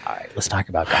 All right, let's talk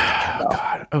about Gothy Kendall.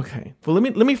 God, okay. Well,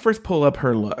 let me first pull up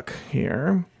her look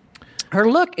here. Her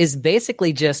look is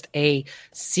basically just a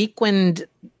sequined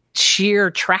sheer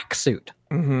tracksuit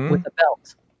with a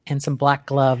belt and some black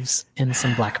gloves and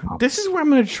some black pumps. This is where I'm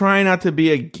going to try not to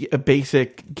be a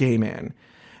basic gay man.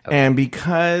 And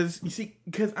because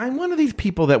I'm one of these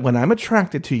people that when I'm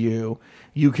attracted to you,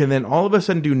 you can then all of a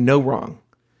sudden do no wrong.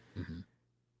 Mm-hmm.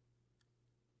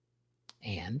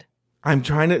 And I'm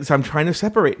trying to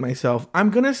separate myself.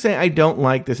 I'm going to say I don't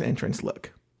like this entrance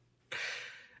look.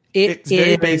 It's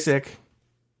very basic.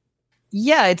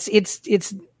 Yeah,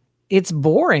 it's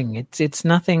boring. It's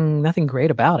nothing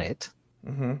great about it.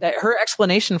 Mm-hmm. Her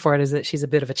explanation for it is that she's a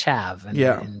bit of a chav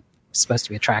and supposed to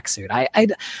be a tracksuit.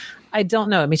 I don't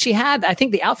know. I mean, I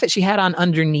think the outfit she had on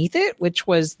underneath it, which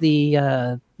was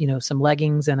the some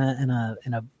leggings and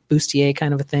a bustier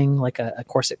kind of a thing, like a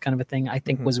corset kind of a thing, I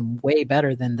think was way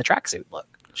better than the tracksuit look.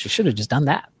 She should have just done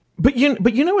that. But you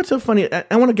know what's so funny?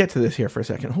 I want to get to this here for a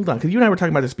second. Hold on, because you and I were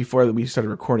talking about this before that we started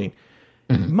recording.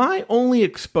 Mm-hmm. My only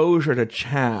exposure to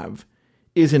chav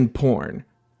is in porn.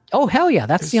 Oh hell yeah!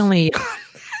 That's the only.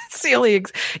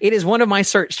 It is one of my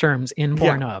search terms in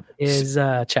Pornhub is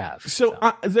chav. So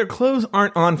their clothes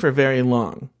aren't on for very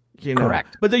long. You know?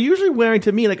 Correct. But they're usually wearing,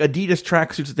 to me, like Adidas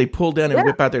tracksuits that they pull down and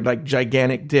whip out their like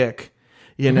gigantic dick,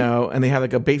 you know, and they have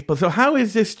like a baseball. So how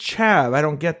is this chav? I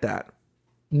don't get that.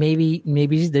 Maybe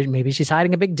she's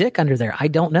hiding a big dick under there. I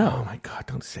don't know. Oh my God,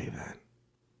 don't say that.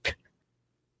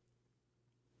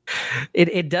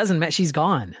 It doesn't matter. She's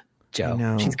gone,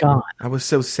 Joe. She's gone. I was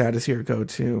so sad to see her go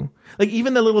too. Like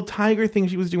even the little tiger thing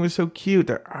she was doing was so cute.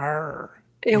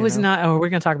 It was not. Oh, we're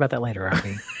going to talk about that later, aren't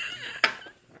we?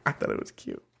 I thought it was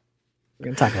cute. We're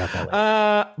going to talk about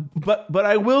that later. But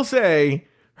I will say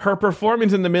her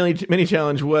performance in the mini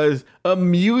challenge was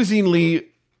amusingly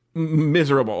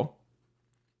miserable.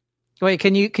 Wait,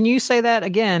 can you say that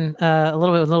again? A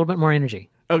little bit more energy.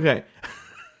 Okay.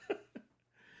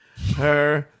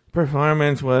 Her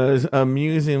performance was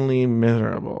amusingly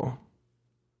miserable.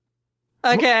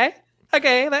 Okay,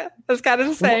 that's kind of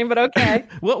the same, but okay.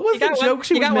 What was the joke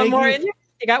she was making? You got one more in you?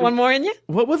 You got one more in you?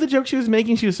 What was the joke she was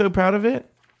making? She was so proud of it.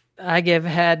 I give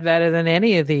head better than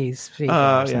any of these people.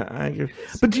 Yeah.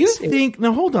 But do you think...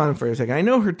 Now, hold on for a second. I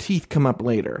know her teeth come up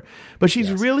later, but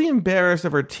she's really embarrassed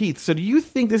of her teeth. So do you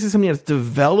think this is something that's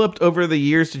developed over the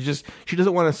years to just... She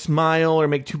doesn't want to smile or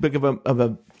make too big of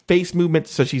a face movement,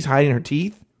 so she's hiding her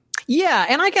teeth? Yeah,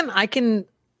 and I can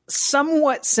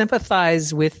somewhat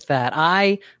sympathize with that.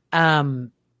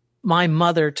 My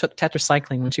mother took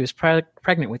tetracycline when she was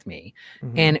pregnant with me,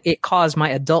 and it caused my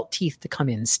adult teeth to come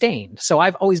in stained. So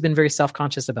I've always been very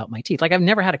self-conscious about my teeth. Like I've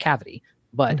never had a cavity,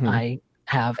 but I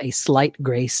have a slight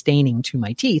gray staining to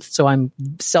my teeth. So I'm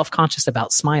self-conscious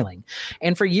about smiling.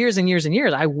 And for years and years and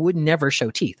years, I would never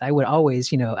show teeth. I would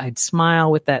always, I'd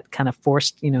smile with that kind of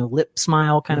forced, lip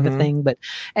smile kind of a thing.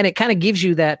 And it kind of gives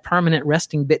you that permanent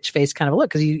resting bitch face kind of a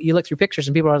look. Cause you look through pictures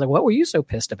and people are like, what were you so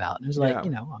pissed about? And it was like, I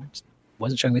just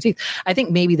wasn't showing my teeth. I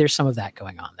think maybe there's some of that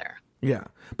going on there. Yeah.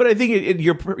 But I think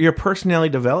your personality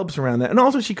develops around that. And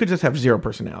also she could just have zero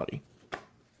personality.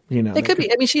 It could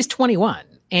be. I mean, she's 21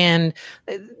 and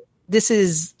this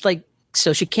is like,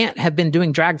 so she can't have been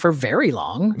doing drag for very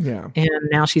long. Yeah. And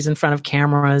now she's in front of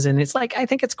cameras. And it's like, I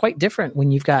think it's quite different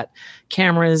when you've got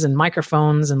cameras and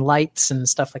microphones and lights and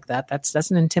stuff like that.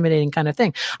 That's an intimidating kind of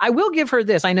thing. I will give her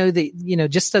this. I know that,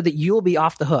 just so that you'll be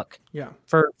off the hook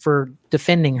for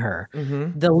defending her.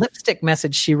 The lipstick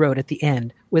message she wrote at the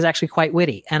end was actually quite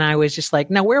witty. And I was just like,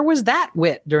 now where was that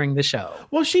wit during the show?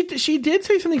 Well, she did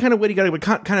say something kind of witty,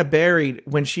 got kind of buried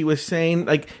when she was saying,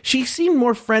 like, she seemed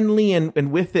more friendly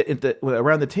and with it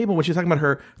around the table when she was talking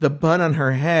about the bun on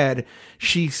her head.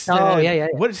 She said,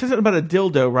 what, it says something about a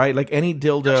dildo, right? Like any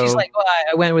dildo. She's like, well,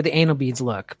 I went with the anal beads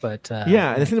look, but and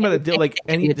it's something about a dildo, like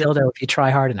any dildo if you try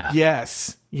hard enough.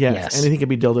 Yes. Anything can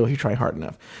be dildo if you try hard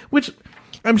enough, which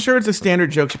I'm sure it's a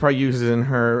standard joke she probably uses in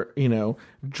her,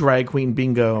 drag queen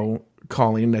bingo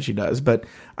calling that she does. But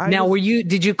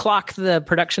did you clock the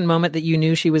production moment that you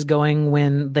knew she was going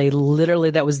when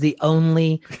that was the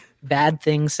only bad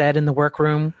thing said in the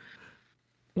workroom?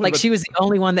 Like she was the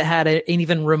only one that had an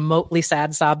even remotely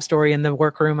sad sob story in the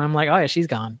workroom. I'm like, oh yeah, she's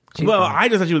gone. I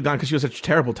just thought she was gone because she was such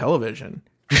terrible television,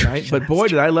 right? But boy,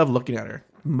 did I love looking at her.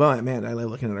 Man, I love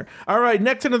looking at her. All right,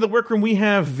 next into the workroom we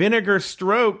have Vinegar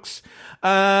Strokes.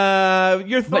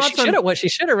 Your thoughts on what she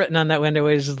should have written on that window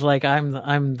is just like, I'm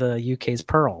the UK's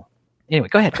Pearl. Anyway,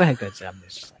 go ahead.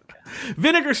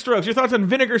 Vinegar Strokes. Your thoughts on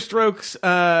Vinegar Strokes,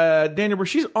 Daniel? Where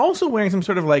she's also wearing some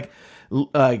sort of like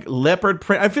leopard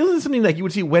print. I feel this is something like you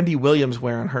would see Wendy Williams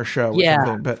wear on her show. Or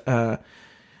something, but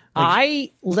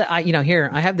here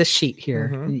I have this sheet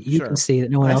here. You can see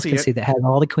that no one else can see that has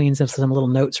all the queens have some little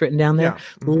notes written down there.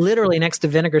 Literally next to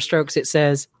Vinegar Strokes, it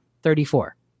says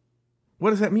 34.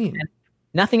 What does that mean?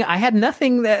 Nothing. I had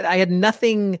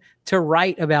nothing to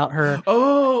write about her.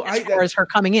 Oh, as far as her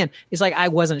coming in, it's like I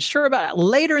wasn't sure about it.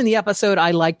 Later in the episode,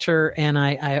 I liked her and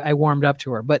I warmed up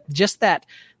to her. But just that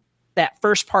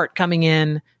first part coming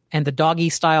in and the doggy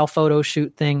style photo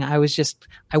shoot thing, I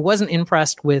wasn't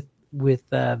impressed with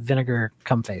Vinegar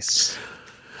Cumface.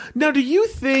 Now, do you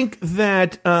think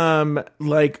that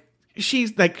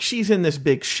she's in this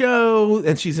big show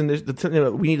and she's in this,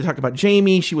 we need to talk about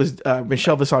Jamie. She was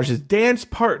Michelle Visage's dance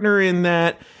partner in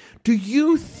that. Do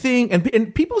you think,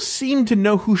 and people seem to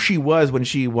know who she was when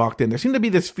she walked in. There seemed to be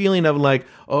this feeling of like,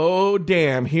 oh,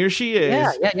 damn, here she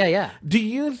is. Yeah. Do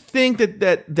you think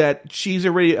that she's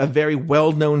already a very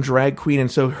well-known drag queen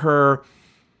and so her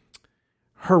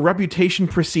reputation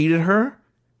preceded her?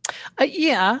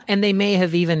 Yeah, and they may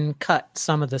have even cut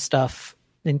some of the stuff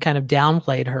and kind of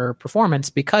downplayed her performance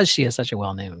because she is such a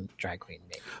well-known drag queen.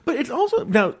 Maybe. But it's also,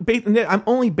 now, I'm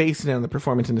only basing it on the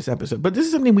performance in this episode, but this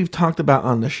is something we've talked about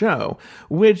on the show,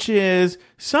 which is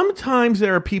sometimes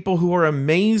there are people who are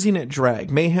amazing at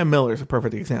drag. Mayhem Miller is a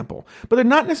perfect example, but they're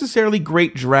not necessarily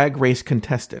great drag race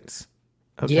contestants.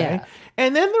 Okay. Yeah.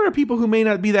 And then there are people who may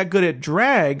not be that good at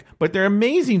drag, but they're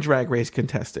amazing drag race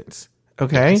contestants.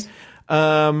 Okay. Yes.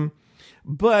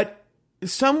 But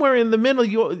somewhere in the middle,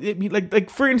 like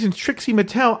for instance, Trixie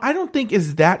Mattel, I don't think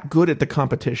is that good at the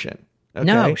competition. Okay?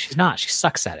 No, she's not. She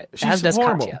sucks at it. As does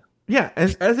horrible. Katya. Yeah,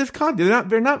 as is Katya.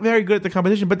 They're not very good at the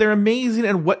competition, but they're amazing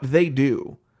at what they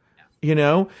do. You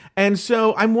know? And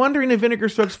so I'm wondering if Vinegar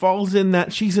Strokes falls in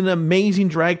that she's an amazing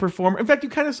drag performer. In fact, you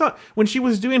kind of saw it. When she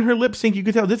was doing her lip sync, you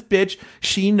could tell this bitch,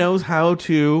 she knows how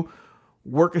to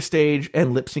work a stage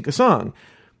and lip sync a song.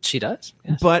 She does.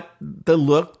 Yes. But the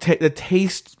look, the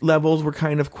taste levels were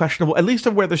kind of questionable, at least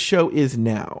of where the show is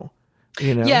now.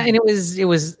 You know? Yeah, and it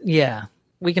was yeah.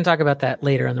 We can talk about that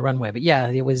later on the runway, but yeah,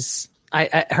 it was.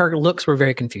 Her looks were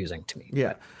very confusing to me.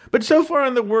 Yeah, but so far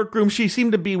in the workroom, she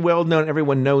seemed to be well known.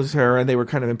 Everyone knows her, and they were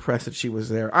kind of impressed that she was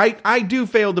there. I do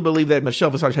fail to believe that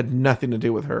Michelle Visage had nothing to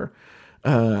do with her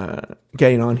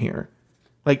getting on here.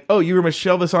 Like, oh, you were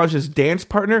Michelle Visage's dance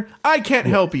partner? I can't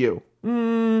help you.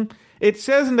 It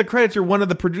says in the credits you're one of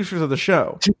the producers of the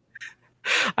show.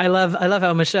 I love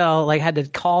how Michelle had to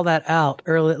call that out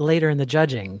later in the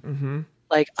judging. Mm-hmm.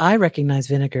 Like, I recognize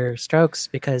Vinegar Strokes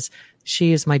because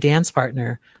she is my dance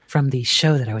partner from the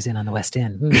show that I was in on the West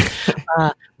End.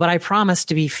 But I promised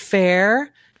to be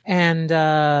fair and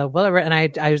whatever. And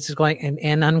I was just going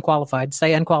and unqualified.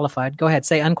 Say unqualified. Go ahead.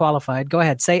 Say unqualified. Go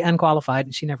ahead. Say unqualified.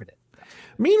 And she never did.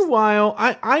 Meanwhile,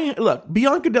 I look,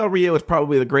 Bianca Del Rio is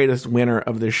probably the greatest winner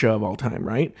of this show of all time,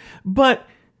 right? But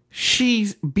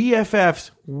she's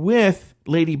BFFs with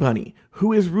Lady Bunny,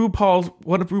 who is one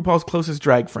of RuPaul's closest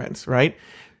drag friends, right?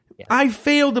 Yeah. I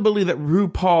fail to believe that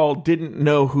RuPaul didn't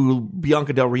know who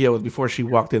Bianca Del Rio was before she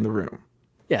walked in the room.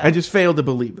 Yeah, I just failed to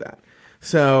believe that.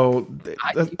 So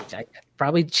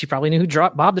she probably knew who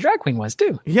Bob the drag queen was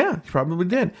too. Yeah, she probably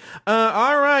did.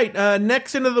 All right,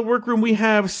 next into the workroom we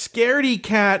have Scaredy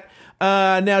Cat.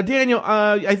 Now, Daniel,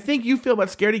 I think you feel about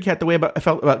Scaredy Cat the way I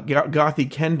felt about Gothy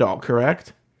Kendall,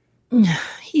 correct?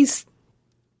 He's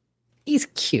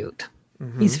cute.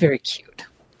 Mm-hmm. He's very cute.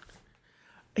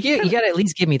 You got to at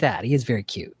least give me that. He is very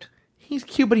cute. He's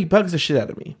cute, but he bugs the shit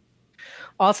out of me.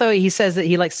 Also, he says that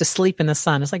he likes to sleep in the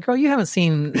sun. It's like, girl, you haven't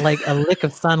seen a lick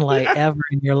of sunlight ever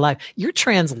in your life. You're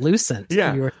translucent.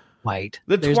 Yeah. You're white.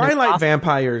 There's Twilight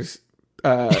vampires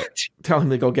tell him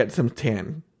to go get some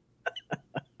tan.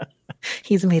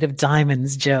 He's made of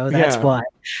diamonds, Joe. That's why.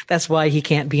 That's why he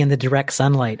can't be in the direct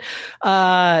sunlight.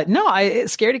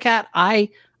 Scaredy Cat, I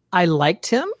liked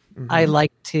him. Mm-hmm. I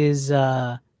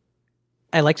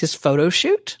liked his photo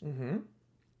shoot. Mm-hmm.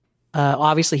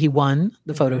 Obviously, he won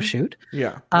the photo shoot.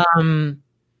 Yeah.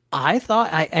 I thought,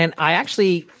 I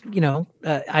actually,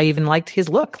 I even liked his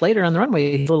look later on the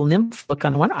runway. His little nymph look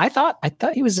on the one. I thought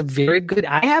he was a very good.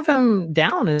 I have him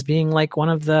down as being like one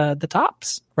of the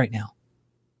tops right now.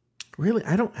 Really,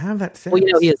 I don't have that sense.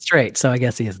 Well, he is straight, so I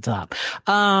guess he is the top.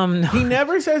 He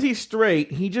never says he's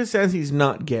straight. He just says he's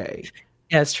not gay.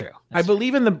 Yeah, that's true. I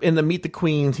believe in the Meet the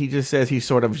Queens, he just says he's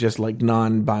sort of just like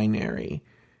non-binary.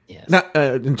 Yes. Not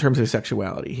in terms of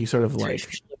sexuality. He's sort of he's like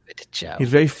fluid, Joe. He's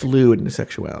very fluid in his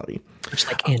sexuality. Just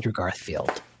like Andrew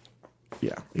Garfield.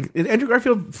 Yeah. Is Andrew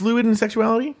Garfield fluid in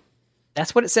sexuality?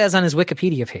 That's what it says on his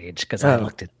Wikipedia page because I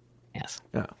looked at it. Yes.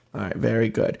 Oh, all right. Very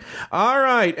good. All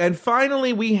right. And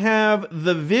finally, we have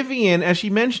the Vivian. As she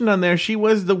mentioned on there, she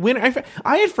was the winner.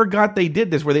 I had forgot they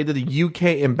did this where they did the UK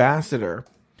ambassador.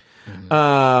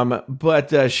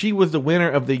 But she was the winner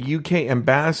of the UK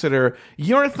ambassador.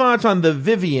 Your thoughts on the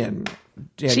Vivian?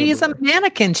 Daniel She's Brewer? a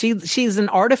mannequin. She's an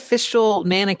artificial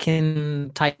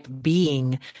mannequin type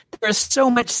being. There's so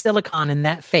much silicone in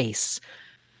that face,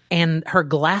 and her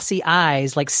glassy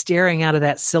eyes, like staring out of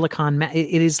that silicone.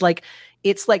 It is like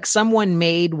it's like someone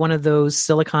made one of those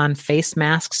silicone face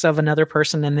masks of another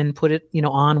person and then put it,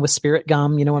 on with spirit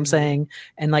gum. You know what I'm saying?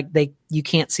 And like you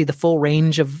can't see the full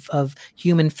range of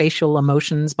human facial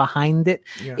emotions behind it.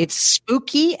 Yeah. It's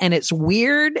spooky and it's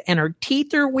weird, and her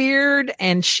teeth are weird,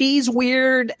 and she's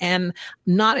weird, and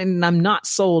I'm not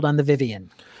sold on the Vivian.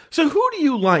 So who do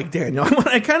you like, Daniel?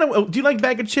 Do you like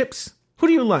Bag of Chips? Who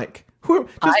do you like? These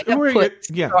are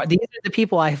the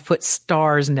people I have put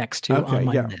stars next to on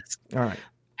my list. All right.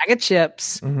 Bag of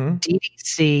Chips,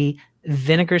 DDC,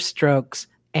 Vinegar Strokes,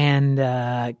 and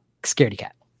Scaredy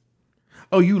Cat.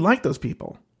 Oh, you like those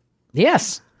people?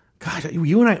 Yes. God,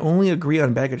 you and I only agree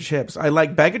on Bag of Chips. I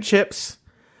like Bag of Chips.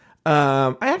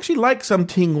 I actually like some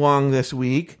Ting Wong this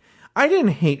week. I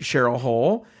didn't hate Cheryl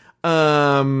Hole.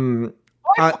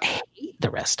 I hate the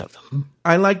rest of them.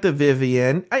 I like the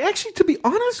Vivian. I actually, to be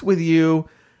honest with you,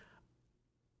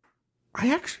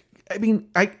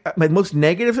 my most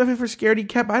negative stuff is for Scaredy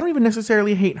Cat, but I don't even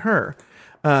necessarily hate her.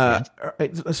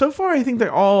 So far, I think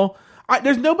they're all.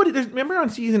 Remember on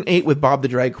season 8 with Bob the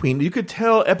Drag Queen, you could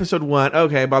tell episode 1,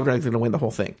 okay, Bob the Drag Queen's going to win the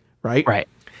whole thing, right? Right.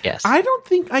 Yes. I don't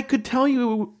think I could tell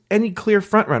you any clear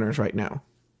frontrunners right now.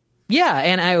 Yeah,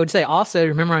 and I would say also,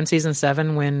 remember on season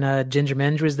 7 when Ginger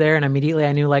Minge was there, and immediately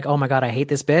I knew, like, oh my God, I hate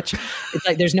this bitch. It's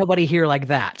like there's nobody here like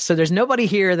that. So there's nobody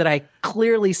here that I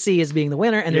clearly see as being the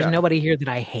winner, and there's nobody here that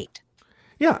I hate.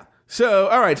 Yeah. So,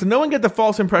 all right. So no one get the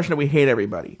false impression that we hate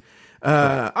everybody.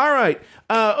 All right.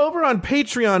 Over on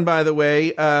Patreon, by the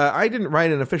way, I didn't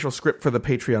write an official script for the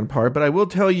Patreon part, but I will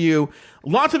tell you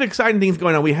lots of exciting things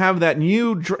going on. We have that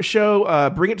new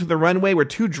show, Bring It to the Runway, where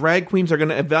 2 drag queens are going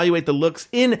to evaluate the looks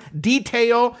in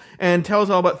detail and tell us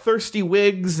all about thirsty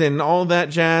wigs and all that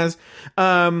jazz.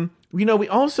 We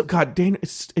also, God, Dana,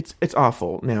 it's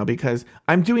awful now because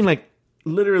I'm doing like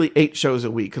literally 8 shows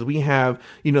a week because we have,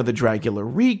 the Dragula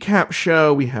recap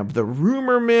show. We have the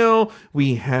Rumor Mill.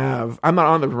 We have, I'm not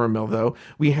on the Rumor Mill though.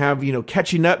 We have,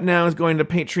 Catching Up Now is going to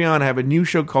Patreon. I have a new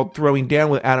show called Throwing Down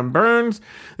with Adam Burns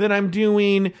that I'm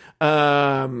doing.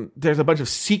 There's a bunch of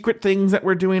secret things that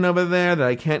we're doing over there that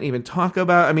I can't even talk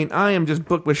about. I mean, I am just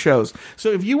booked with shows.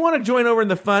 So if you want to join over in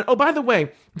the fun, oh, by the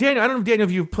way, Daniel, I don't know, Daniel,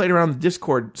 if you've played around the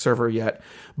Discord server yet,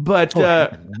 but,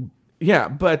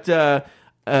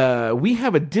 we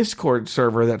have a Discord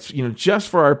server that's, just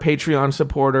for our Patreon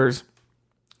supporters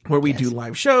where we do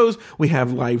live shows. We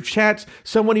have live chats.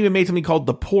 Someone even made something called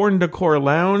the Porn Decor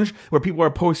Lounge where people are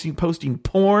posting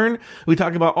porn. We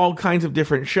talk about all kinds of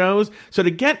different shows. So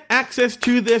to get access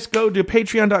to this, go to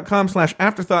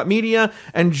patreon.com/afterthoughtmedia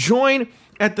and join.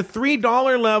 At the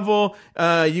 $3 level,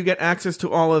 you get access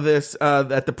to all of this.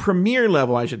 At the premier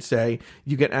level, I should say,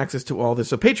 you get access to all this.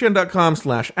 So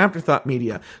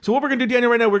patreon.com/afterthoughtmedia. So what we're going to do,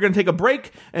 Daniel, right now, we're going to take a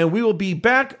break, and we will be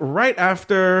back right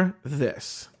after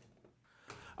this.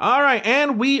 All right,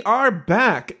 and we are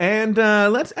back, and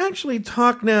let's actually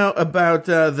talk now about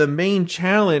the main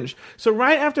challenge. So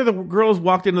right after the girls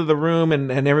walked into the room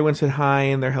and everyone said hi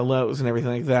and their hellos and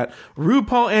everything like that,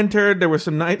 RuPaul entered. There were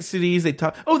some niceties.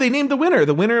 They named the winner.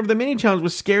 The winner of the mini challenge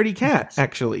was Scaredy Cat,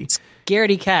 actually.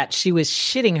 Scaredy Cat. She was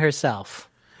shitting herself.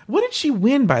 What did she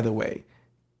win, by the way?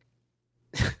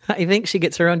 I think she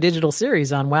gets her own digital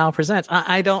series on WoW Presents.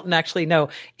 I don't actually know.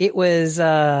 It was...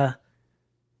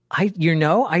 I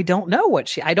don't know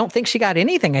I don't think she got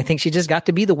anything. I think she just got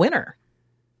to be the winner.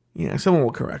 Yeah, someone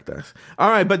will correct us. All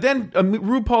right, but then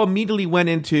RuPaul immediately went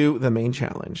into the main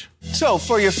challenge. So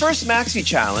for your first maxi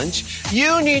challenge,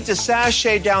 you need to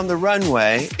sashay down the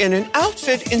runway in an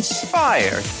outfit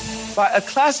inspired by a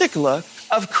classic look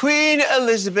of Queen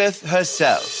Elizabeth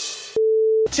herself.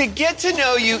 To get to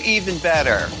know you even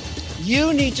better,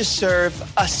 you need to serve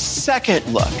a second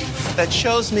look that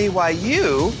shows me why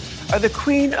you are the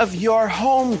queen of your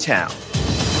hometown.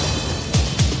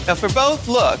 Now, for both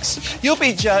looks, you'll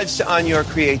be judged on your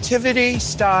creativity,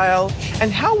 style,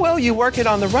 and how well you work it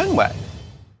on the runway.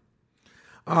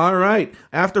 All right.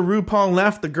 After RuPaul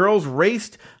left, the girls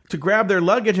raced to grab their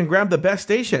luggage and grab the best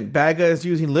station. Baga is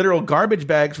using literal garbage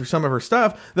bags for some of her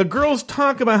stuff. The girls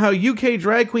talk about how UK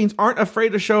drag queens aren't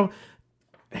afraid to show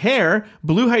hair.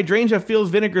 Blue Hydrangea feels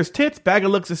Vinegar's tits. Baga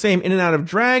looks the same in and out of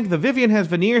drag. The Vivian has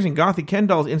veneers and Gothy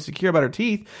Kendall is insecure about her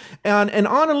teeth. And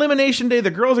on Elimination Day,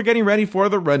 the girls are getting ready for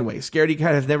the runway. Scaredy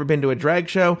Cat has never been to a drag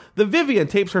show. The Vivian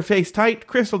tapes her face tight.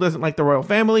 Crystal doesn't like the royal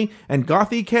family. And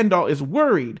Gothy Kendall is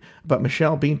worried about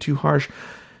Michelle being too harsh.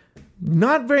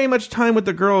 Not very much time with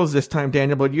the girls this time,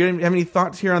 Daniel, but you have any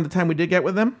thoughts here on the time we did get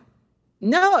with them?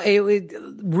 No, it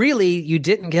really, you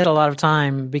didn't get a lot of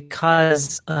time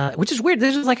because, which is weird.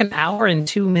 This was like an hour and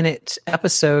 2-minute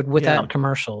episode without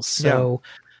commercials. So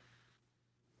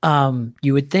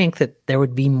you would think that there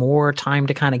would be more time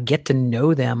to kind of get to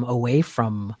know them away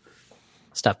from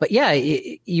stuff. But yeah,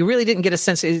 you really didn't get a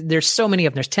sense. There's so many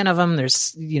of them. There's 10 of them.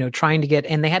 There's, trying to get,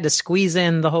 and they had to squeeze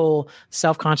in the whole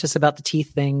self-conscious about the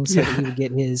teeth thing so that he would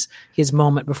get his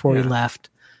moment before he left.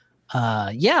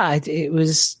 It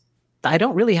was, I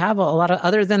don't really have a lot of,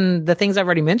 other than the things I've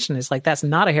already mentioned. It's like, that's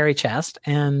not a hairy chest.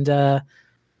 And,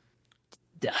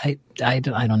 I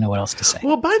don't know what else to say.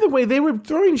 Well, by the way, they were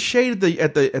throwing shade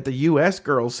at the U.S.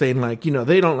 girls, saying like,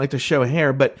 they don't like to show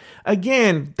hair. But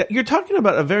again, you're talking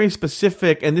about a very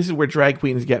specific, and this is where drag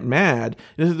queens get mad.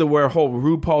 This is where whole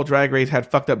RuPaul Drag Race had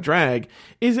fucked up drag.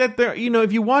 Is that there?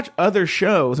 If you watch other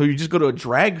shows or you just go to a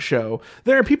drag show,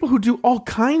 there are people who do all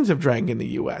kinds of drag in the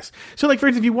U.S. So, like for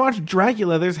instance, if you watch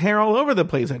Dragula, there's hair all over the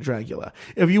place at Dragula.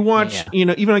 If you watch,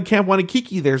 even on Camp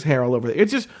Wanakiki, there's hair all over there.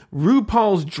 It's just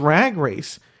RuPaul's Drag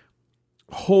Race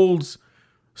holds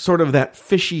sort of that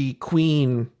fishy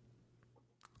queen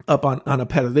up on a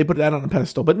pedestal. They put that on a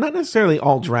pedestal, but not necessarily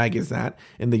all drag is that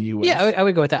in the U.S. Yeah, I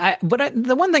would go with that.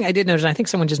 The one thing I did notice, and I think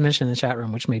someone just mentioned in the chat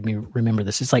room, which made me remember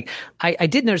this, is like, I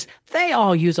did notice they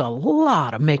all use a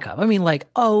lot of makeup. I mean, like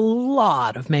a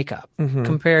lot of makeup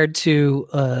compared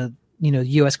to,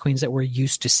 U.S. queens that we're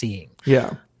used to seeing.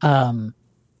 Yeah.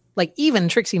 Like even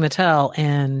Trixie Mattel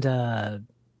and,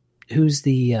 who's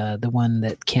the one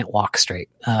that can't walk straight?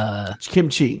 Kim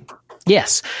Chi.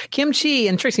 Yes. Kim Chi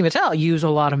and Trixie Mattel use a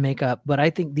lot of makeup, but I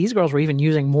think these girls were even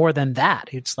using more than that.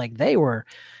 It's like they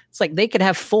could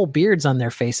have full beards on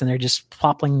their face and they're just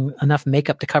popping enough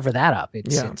makeup to cover that up.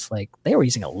 It's like they were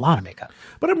using a lot of makeup.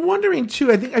 But I'm wondering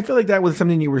too, I feel like that was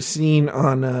something you were seeing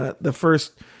on the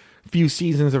first few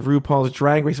seasons of RuPaul's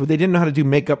Drag Race, but they didn't know how to do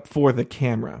makeup for the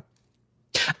camera.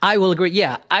 I will agree.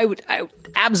 Yeah, I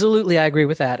absolutely agree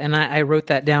with that. And I wrote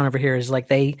that down over here, is like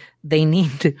they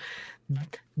need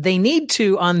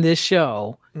to on this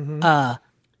show,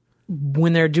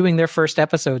 when they're doing their first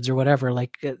episodes or whatever,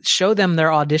 like show them their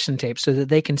audition tapes so that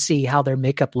they can see how their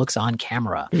makeup looks on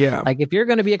camera. Yeah. Like if you're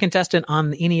going to be a contestant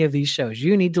on any of these shows,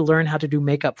 you need to learn how to do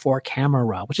makeup for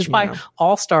camera, which is why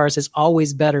All Stars is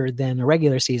always better than a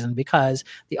regular season, because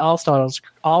the All Stars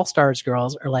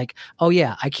girls are like, oh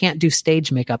yeah, I can't do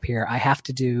stage makeup here. I have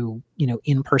to do,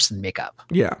 in-person makeup.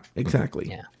 Yeah, exactly.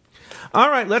 Yeah. All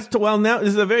right, now this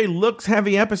is a very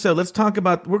looks-heavy episode. We're going to talk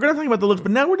about the looks,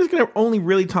 but now we're just going to only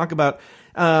really talk about,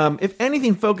 if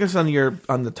anything, focus on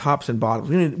the tops and bottoms.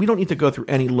 We don't need to go through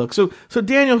any looks. So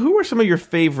Daniel, who are some of your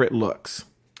favorite looks?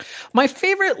 My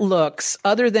favorite looks,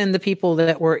 other than the people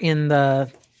that were in are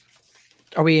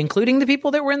we including the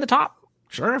people that were in the top?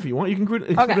 Sure, if you want, you can include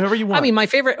whoever you want. I mean, my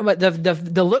favorite,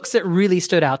 the looks that really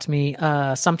stood out to me,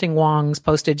 Something Wong's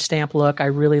postage stamp look, I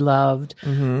really loved.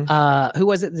 Who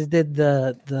was it that did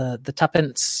the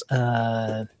tuppence,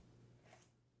 the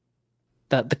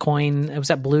coin? Was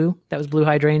that Blue? That was Blue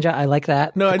Hydrangea. I like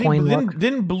that. No,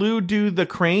 didn't Blue do the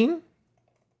crane?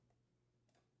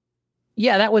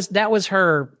 Yeah, that was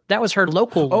her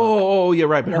local look. Oh, yeah,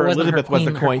 right. But her Elizabeth was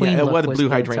the coin. Yeah, it was Blue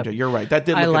Hydrangea. You're right. That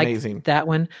did look amazing. That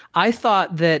one. I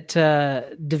thought that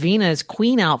Davina's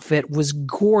queen outfit was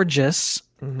gorgeous.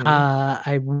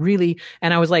 I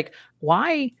was like,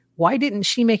 why didn't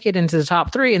she make it into the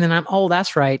top 3? And then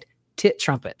that's right. Tit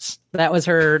trumpets. That was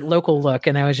her local look.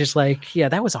 And I was just like, yeah,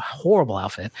 that was a horrible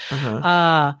outfit.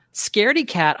 Scaredy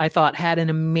Cat, I thought, had an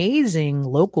amazing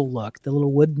local look. The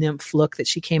little wood nymph look that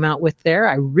she came out with there.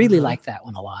 I really liked that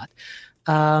one a lot.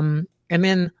 And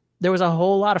then there was a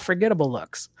whole lot of forgettable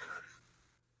looks.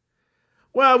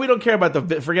 Well, we don't care about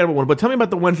the forgettable one, but tell me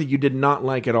about the ones that you did not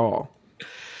like at all.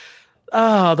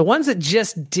 The ones that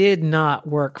just did not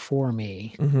work for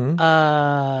me.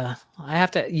 I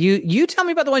have to. You tell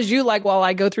me about the ones you like while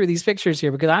I go through these pictures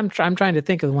here, because I'm trying to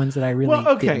think of the ones that I really. Well,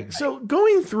 okay. Didn't like. So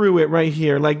going through it right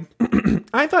here, like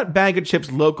I thought Bag of Chips'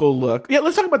 local look. Yeah,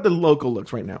 let's talk about the local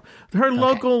looks right now. Her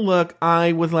local look,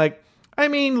 I was like, I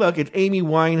mean, look, it's Amy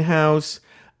Winehouse.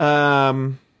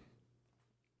 I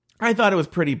thought it was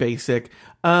pretty basic.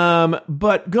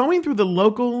 But going through the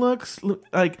local looks,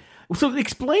 like. So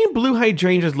explain Blue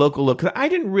Hydrangea's local look, because I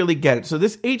didn't really get it. So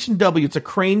this H&W, it's a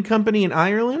crane company in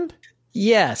Ireland?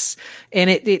 Yes. And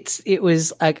it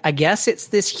was, I guess it's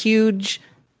this huge,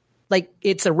 like,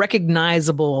 it's a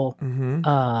recognizable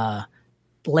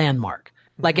landmark.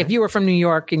 Like if you were from New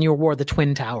York and you wore the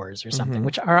Twin Towers or something,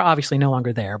 which are obviously no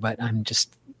longer there, but I'm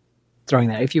just throwing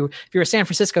that. If you're a San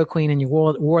Francisco queen and you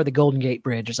wore the Golden Gate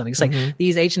Bridge or something, it's like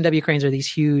these H&W cranes are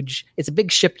these huge. It's a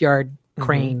big shipyard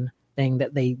crane thing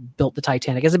that they built the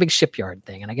Titanic. It's a big shipyard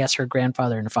thing, and I guess her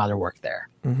grandfather and her father worked there.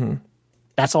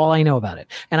 That's all I know about it,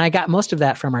 and I got most of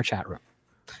that from our chat room.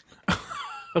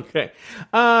 Okay.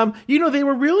 They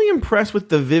were really impressed with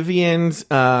the Vivian's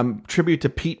tribute to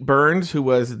Pete Burns, who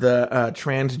was the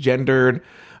transgendered.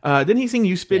 Didn't he sing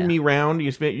 "You Spin Me Round"?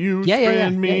 You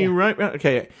spin me right round.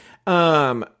 Okay.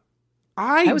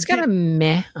 I was kind of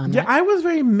meh on that. Yeah, I was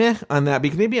very meh on that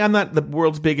because maybe I'm not the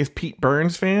world's biggest Pete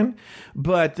Burns fan,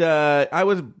 but I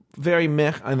was very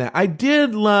meh on that. I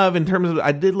did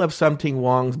love Something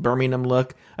Wong's Birmingham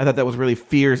look. I thought that was really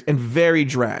fierce and very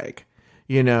drag.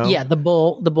 Yeah, the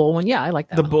bull one. Yeah, I like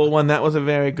that. The bull one, that was a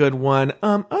very good one.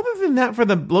 Other than that, for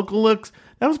the local looks,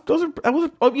 you know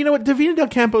what? Davina Del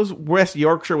Campo's West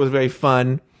Yorkshire was very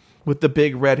fun with the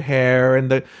big red hair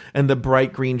and the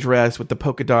bright green dress with the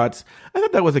polka dots. I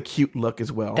thought that was a cute look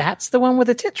as well. That's the one with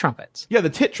the tit trumpets. Yeah, the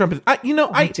tit trumpets. I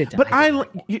didn't like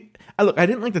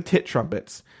the tit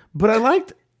trumpets, but I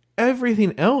liked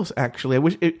everything else. Actually, I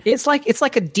wish it's like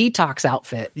a Detox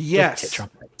outfit. Yes, with tit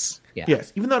trumpets. Yeah.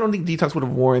 Yes, even though I don't think Detox would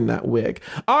have worn that wig.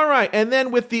 All right, and then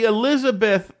with the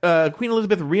Queen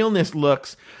Elizabeth realness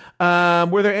looks,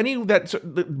 were there any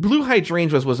the Blue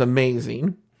Hydrangea was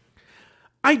amazing.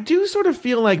 I do sort of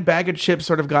feel like Bag of Chips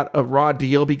sort of got a raw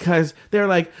deal because they're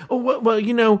like, oh, well,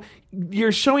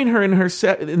 you're showing her in the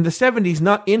 70s,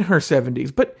 not in her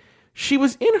 70s, but she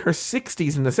was in her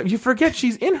 60s in the 70s. You forget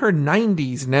she's in her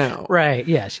 90s now. Right,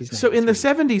 yeah. So in the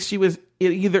 70s, she was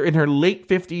either in her late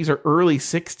 50s or early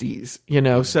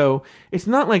 60s, so it's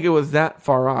not like it was that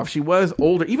far off. She was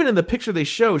older. Even in the picture they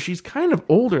show, she's kind of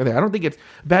older there. I don't think it's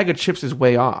Bag of Chips is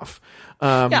way off.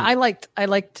 I liked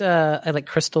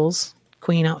Crystal's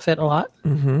Queen outfit a lot,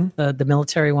 the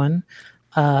military one.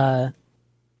 I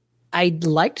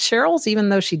liked Cheryl's, even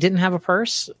though she didn't have a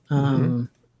purse. And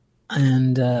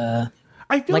I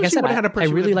feel like she would have had a purse.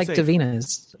 I really like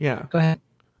Davina's. Yeah. Go ahead.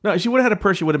 No, she would have had a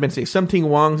purse. She would have been safe. Something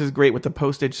Wong's is great with the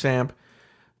postage stamp.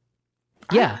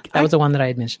 Yeah, that was the one that I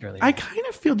had mentioned earlier. I kind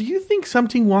of feel, do you think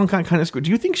Something Wong kind of screwed?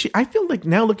 Do you think I feel like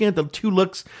now looking at the two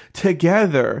looks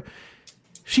together,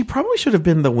 she probably should have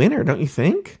been the winner, don't you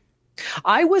think?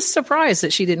 I was surprised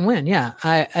that she didn't win. Yeah,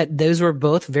 those were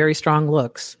both very strong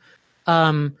looks.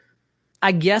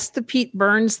 I guess the Pete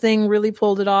Burns thing really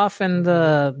pulled it off, and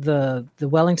the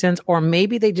Wellingtons, or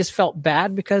maybe they just felt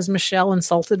bad because Michelle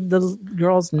insulted the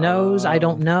girl's nose. I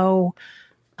don't know.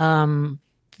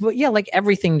 But yeah, like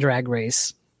everything Drag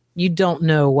Race, you don't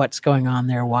know what's going on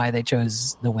there, why they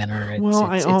chose the winner.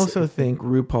 I also think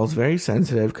RuPaul's very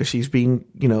sensitive because she's being,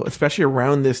 especially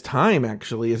around this time,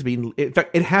 actually, in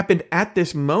fact, it happened at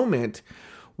this moment.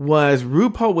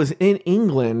 RuPaul was in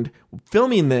England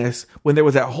filming this when there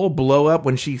was that whole blow up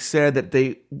when she said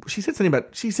she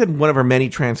said one of her many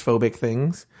transphobic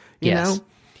things, you know?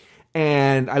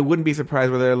 And I wouldn't be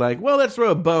surprised where they're like, well, let's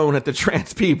throw a bone at the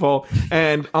trans people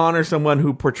and honor someone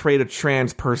who portrayed a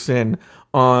trans person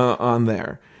on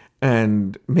there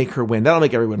and make her win. That'll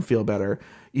make everyone feel better,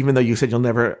 even though you said you'll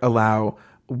never allow.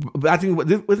 I think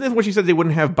wasn't this what she said, they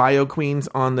wouldn't have bio queens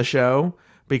on the show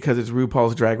because it's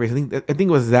RuPaul's Drag Race. I think it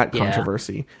was that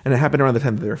controversy, and it happened around the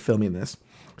time that they were filming this.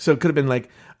 So it could have been like,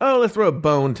 oh, let's throw a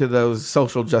bone to those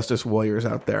social justice warriors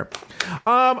out there.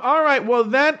 All right, well,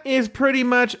 that is pretty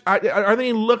much. Are there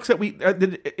any looks that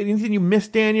anything you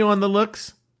missed, Daniel, on the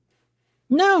looks?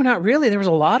 No, not really. There was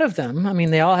a lot of them. I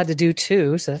mean, they all had to do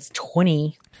 2, so that's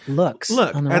 20 looks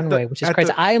on the runway, which is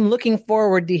crazy. I am looking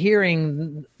forward to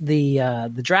hearing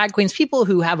the drag queens, people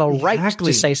who have a right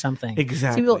to say something.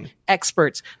 Exactly. People,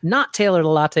 experts, not Taylor the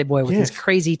Latte Boy with his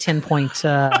crazy 10-point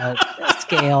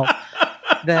scale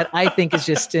that I think is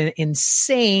just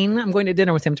insane. I'm going to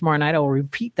dinner with him tomorrow night. I will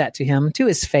repeat that to him, to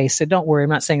his face. So don't worry, I'm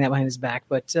not saying that behind his back.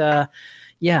 But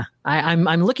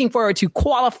I'm looking forward to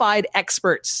qualified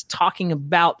experts talking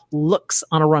about looks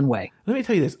on a runway. Let me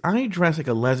tell you this. I dress like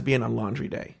a lesbian on laundry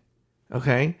day.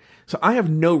 Okay? So I have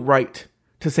no right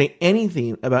to say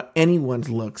anything about anyone's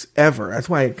looks ever. That's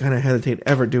why I kind of hesitate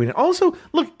ever doing it. Also,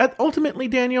 look, ultimately,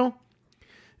 Daniel,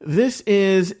 this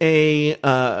is a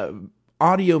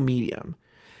audio medium.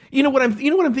 You know what I'm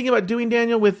thinking about doing,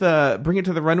 Daniel, with Bring It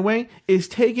to the Runway, is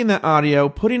taking that audio,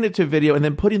 putting it to video, and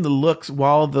then putting the looks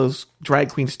while those drag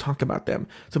queens talk about them,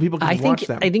 so people can watch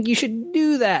them. I think you should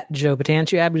do that, Joe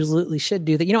Batanch. You absolutely should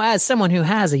do that. As someone who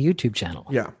has a YouTube channel,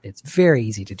 it's very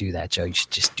easy to do that, Joe. You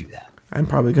should just do that. I'm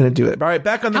probably going to do it. All right,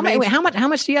 back on the main. How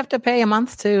much do you have to pay a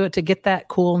month to get that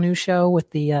cool new show with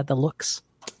the looks?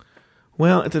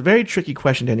 Well, it's a very tricky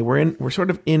question, Daniel. We're sort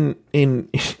of in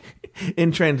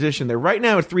in transition there. Right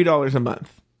now, it's $3 a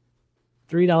month.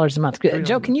 $3 a month.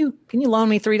 Joe, can you loan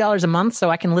me $3 a month so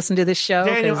I can listen to this show?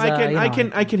 Daniel, I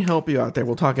can help you out there.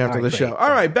 We'll talk after the show.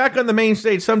 All right, back on the main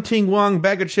stage, Sum Ting Wong,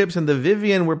 Bag of Chips, and the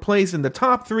Vivian were placed in the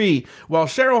top 3, while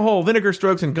Cheryl Hole, Vinegar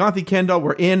Strokes, and Gothy Kendall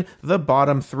were in the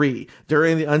bottom 3.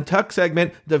 During the Untucked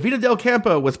segment, Davina Del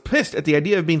Campo was pissed at the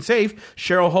idea of being safe.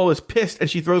 Cheryl Hole is pissed and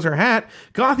she throws her hat.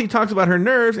 Gothy talks about her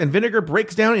nerves, and Vinegar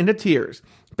breaks down into tears.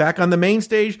 Back on the main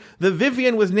stage, the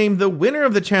Vivian was named the winner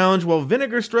of the challenge, while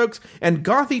Vinegar Strokes and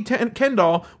Gothy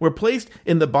Kendall were placed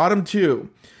in the bottom 2.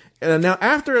 Now,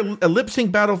 after a lip-sync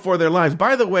battle for their lives,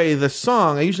 by the way, the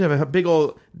song, I usually have a big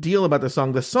old deal about the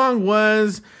song. The song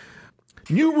was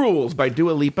New Rules by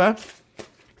Dua Lipa.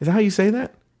 Is that how you say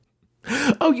that?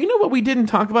 Oh, you know what we didn't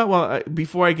talk about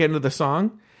before I get into the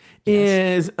song?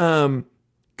 Yes. Is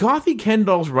Gothy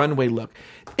Kendall's runway look.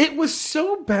 It was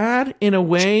so bad in a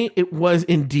way it was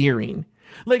endearing.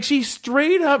 Like, she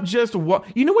straight up just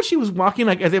you know what she was walking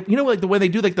like, as if, you know, like the way they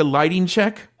do like the lighting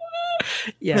check.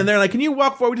 Yeah. And they're like, can you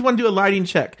walk forward? We just want to do a lighting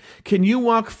check. Can you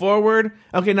walk forward?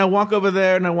 Okay, now walk over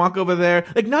there. Now walk over there.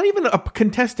 Like, not even a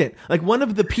contestant. Like, one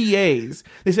of the PAs.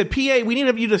 They said, PA, we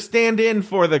need you to stand in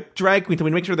for the drag queen so we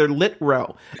make sure they're lit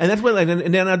row. And that's what,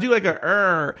 and then I'll do like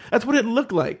that's what it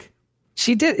looked like.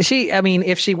 She did. I mean,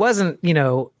 if she wasn't,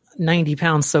 90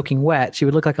 pounds soaking wet, she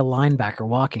would look like a linebacker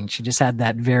walking. She just had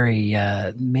that very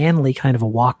manly kind of a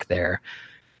walk there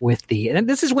with and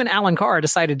this is when Alan Carr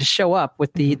decided to show up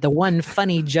with the one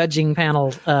funny judging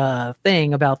panel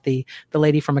thing about the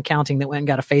lady from accounting that went and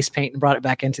got a face paint and brought it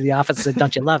back into the office and said,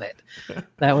 don't you love it?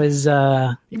 That was,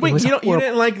 wait, you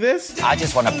didn't like this? I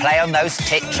just want to play on those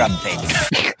tit trumpets.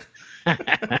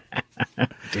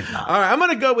 Did not. All right, I'm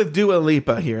gonna go with Dua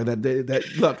Lipa here. That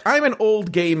look, I'm an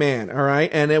old gay man, all right,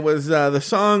 and it was the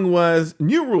song was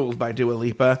New Rules by Dua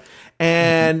Lipa,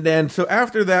 and then so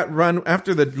after that run,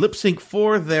 after the lip sync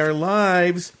for their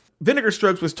lives, Vinegar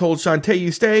Strokes was told Shantae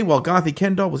you stay, while Gothy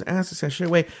Kendall was asked to sashay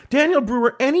away. Daniel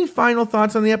Brewer, any final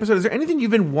thoughts on the episode? Is there anything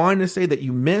you've been wanting to say that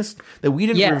you missed, that we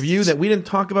didn't review, that we didn't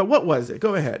talk about? What was it?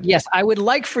 Go ahead. Yes, I would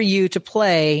like for you to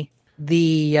play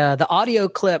the audio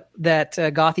clip that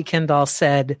Gothy Kendall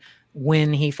said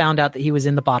when he found out that he was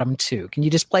in the bottom 2. Can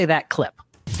you just play that clip?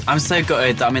 I'm so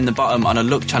gutted that I'm in the bottom on a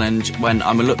look challenge when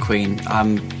I'm a look queen.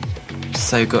 I'm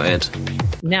so gutted.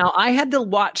 Now, I had to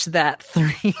watch that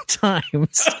 3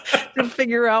 times to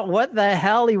figure out what the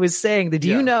hell he was saying. Do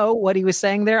you know what he was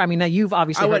saying there? I mean, now you've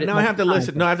obviously heard it. Now I have to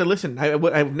listen. No, I have to listen.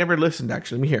 I've never listened,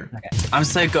 actually. Let me hear. Okay. I'm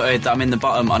so gutted that I'm in the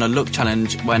bottom on a look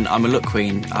challenge when I'm a look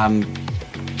queen. I'm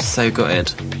so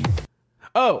gutted.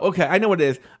 Oh, okay. I know what it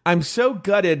is. I'm so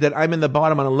gutted that I'm in the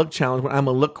bottom on a look challenge when I'm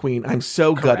a look queen. I'm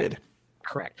so gutted.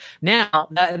 Correct. Now,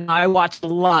 I watched a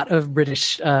lot of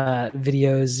British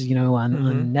videos,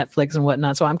 on Netflix and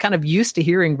whatnot. So I'm kind of used to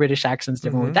hearing British accents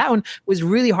differently. That one was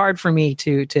really hard for me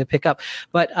to pick up.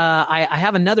 But I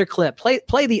have another clip.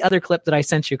 Play the other clip that I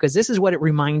sent you, because this is what it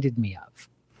reminded me of.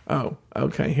 Oh,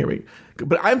 okay. Here we go.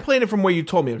 But I'm playing it from where you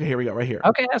told me. Okay, here we go. Right here.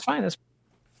 Okay, that's fine. That's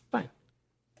fine.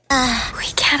 We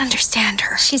can't understand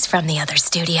her. She's from the other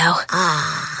studio.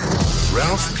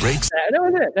 Ralph breaks. That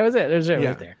was it. That was it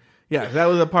right there. Yeah, that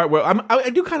was the part where I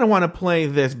do kind of want to play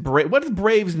this. What's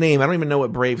Brave's name? I don't even know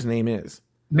what Brave's name is.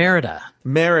 Merida.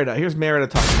 Here's Merida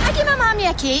talking. I gave my mammy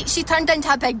a cake. She turned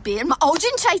into a big bear. My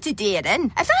Algin tried to dare in.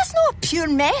 If that's not a pure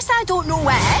mess, I don't know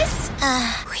what is.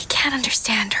 We can't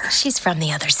understand her. She's from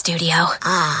the other studio.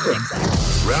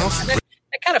 Exactly. Ralph.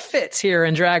 It kind of fits here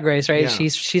in Drag Race, right? Yeah.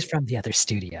 She's from the other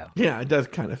studio. Yeah, it does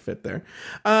kind of fit there.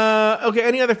 Okay,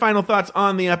 any other final thoughts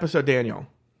on the episode, Daniel?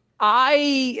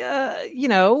 I'm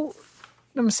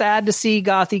sad to see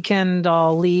Gothy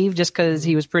Kendall leave just because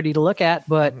he was pretty to look at,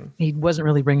 but he wasn't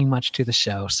really bringing much to the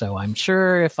show. So I'm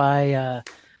sure if I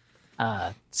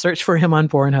search for him on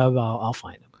Pornhub, I'll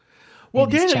find him. Well,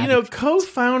 Daniel,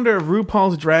 co-founder of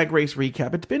RuPaul's Drag Race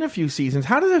Recap. It's been a few seasons.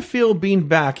 How does it feel being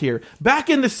back here, back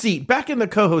in the seat, back in the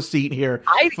co-host seat here?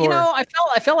 I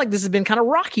felt like this has been kind of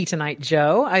rocky tonight,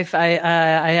 Joe. I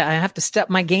have to step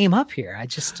my game up here. I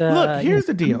just look. Here's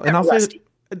the deal, and I'll say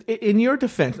in your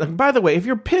defense. Like, by the way, if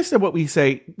you're pissed at what we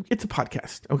say, it's a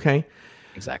podcast, okay?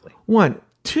 Exactly. 1,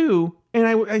 2, and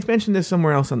I mentioned this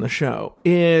somewhere else on the show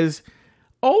is.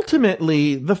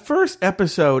 Ultimately, the first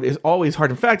episode is always hard.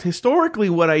 In fact, historically,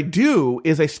 what I do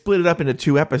is I split it up into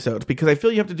 2 episodes because I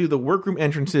feel you have to do the workroom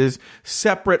entrances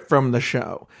separate from the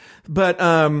show. But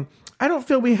I don't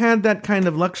feel we had that kind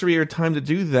of luxury or time to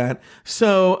do that.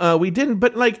 So we didn't.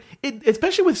 But like,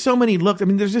 especially with so many looks, I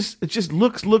mean, it's just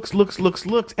looks.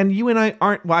 And you and I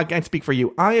aren't, well, I can't speak for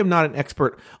you. I am not an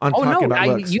expert on talking about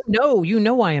looks. You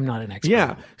know I am not an expert.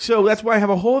 Yeah. So that's why I have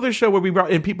a whole other show where we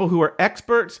brought in people who are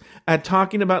experts at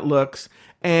talking about looks.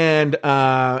 And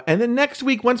then next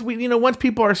week, once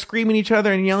people are screaming at each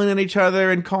other and yelling at each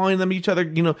other and calling them each other,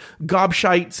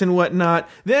 gobshites and whatnot,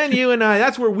 then you and I,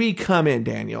 that's where we come in,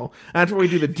 Daniel. That's where we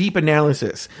do the deep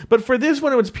analysis. But for this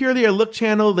one, it was purely a look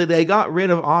channel that they got rid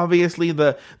of, obviously,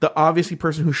 the obviously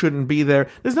person who shouldn't be there.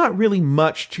 There's not really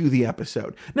much to the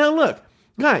episode. Now, look,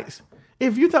 guys.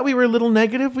 If you thought we were a little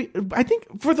negative, I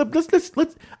think for the let's.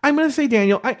 I'm going to say,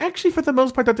 Daniel, I actually, for the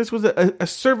most part, thought this was a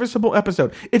serviceable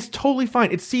episode. It's totally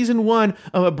fine. It's season 1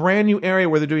 of a brand new area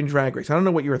where they're doing Drag Race. I don't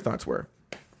know what your thoughts were.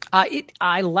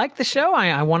 I like the show.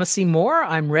 I want to see more.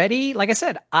 I'm ready. Like I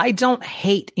said, I don't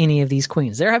hate any of these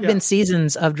queens. There have been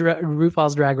seasons of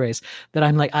RuPaul's Drag Race that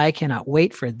I'm like, I cannot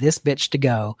wait for this bitch to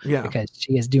go because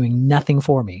she is doing nothing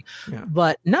for me. Yeah.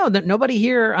 But no, nobody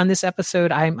here on this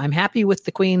episode. I'm happy with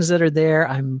the queens that are there.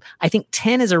 I think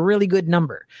 10 is a really good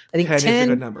number. I think 10 is a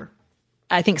good number.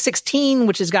 I think 16,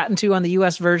 which has gotten to on the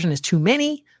US version, is too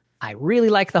many. I really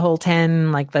like the whole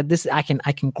 10, like that. This I can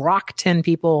grok 10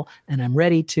 people, and I'm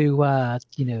ready to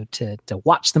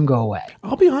watch them go away.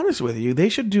 I'll be honest with you; they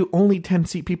should do only 10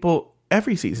 people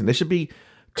every season. There should be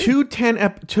two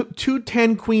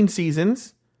 10 queen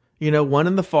seasons. One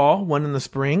in the fall, one in the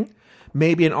spring.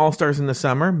 Maybe an All Stars in the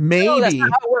summer. Maybe. No, that's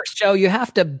not how it works, Joe. You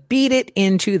have to beat it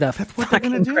into the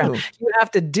fucking ground. You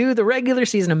have to do the regular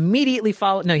season immediately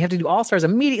followed. No, you have to do All Stars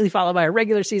immediately followed by a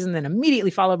regular season, then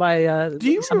immediately followed by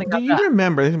something like that. Do you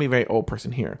remember, this is going to be a very old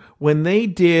person here, when they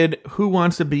did Who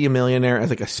Wants to Be a Millionaire as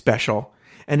like a special?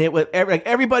 And it was like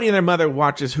everybody and their mother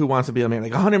watches Who Wants to Be a Millionaire.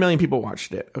 Like 100 million people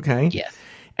watched it, okay? Yes.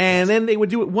 And then they would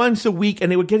do it once a week, and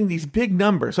they were getting these big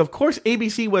numbers. So, of course,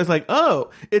 ABC was like, oh,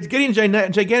 it's getting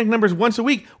gigantic numbers once a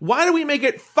week. Why do we make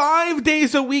it 5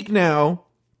 days a week now?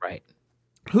 Right.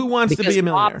 Who wants to be a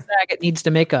millionaire? Bob Saget needs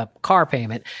to make a car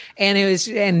payment. And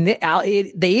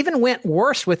they even went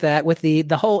worse with that, with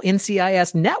the whole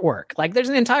NCIS network. Like, there's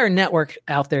an entire network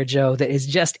out there, Joe, that is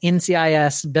just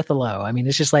NCIS Bithelo. I mean,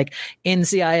 it's just like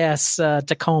NCIS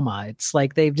Tacoma. It's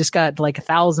like they've just got like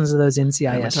thousands of those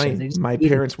NCIS shows. My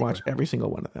parents watch every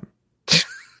single one of them.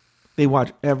 They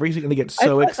watch every single, they get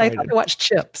so excited. I thought they watch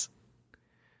Chips.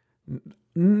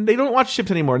 They don't watch Chips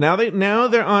anymore. Now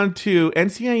they're on to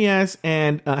NCIS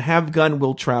and Have Gun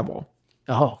Will Travel.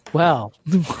 Oh, well,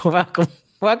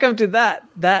 welcome to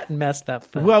that messed up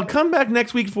thing. Well, come back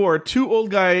next week for two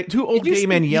old gay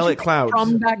men yell at clouds.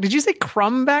 Did you say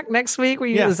crumb back next week?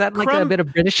 Is that like a bit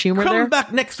of British humor there? Come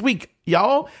back next week,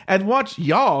 y'all, and watch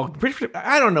y'all.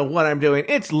 I don't know what I'm doing.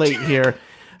 It's late here.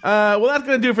 Well, that's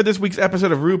going to do it for this week's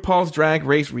episode of RuPaul's Drag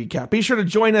Race Recap. Be sure to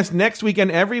join us next week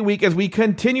and every week as we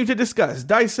continue to discuss,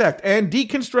 dissect, and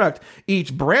deconstruct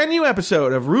each brand new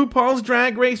episode of RuPaul's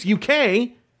Drag Race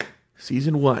UK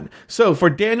Season 1. So, for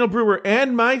Daniel Brewer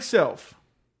and myself...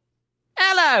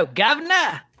 Hello,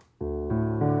 Governor!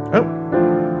 Oh.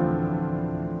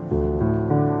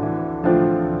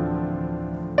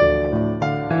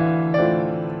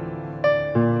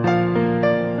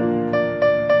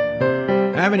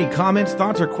 Have any comments,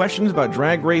 thoughts, or questions about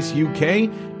Drag Race UK?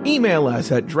 Email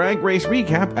us at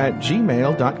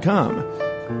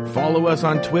dragracerecap@gmail.com. Follow us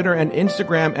on Twitter and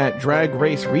Instagram at Drag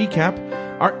Race Recap.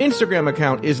 Our Instagram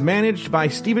account is managed by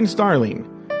Steven Starling.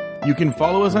 You can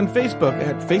follow us on Facebook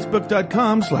at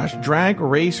facebook.com/Drag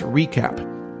Race Recap.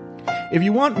 If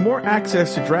you want more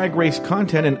access to Drag Race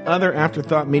content and other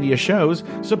Afterthought Media shows,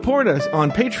 support us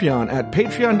on Patreon at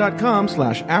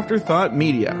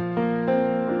patreon.com/AfterthoughtMedia.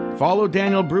 Follow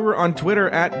Daniel Brewer on Twitter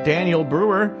at Daniel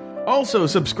Brewer. Also,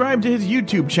 subscribe to his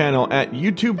YouTube channel at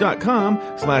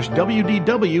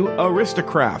youtube.com/WDW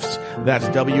Aristocrafts. That's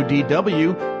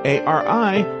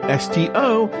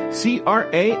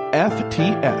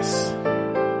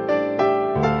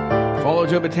WDWARISTOCRAFTS. Follow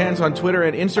Joe Betance on Twitter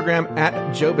and Instagram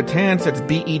at Joe Betance. That's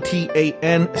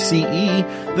BETANCE.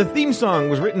 The theme song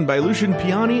was written by Lucian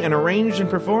Piani and arranged and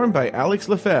performed by Alex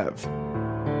Lefebvre.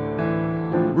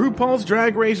 RuPaul's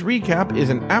Drag Race Recap is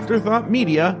an Afterthought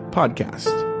Media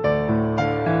podcast.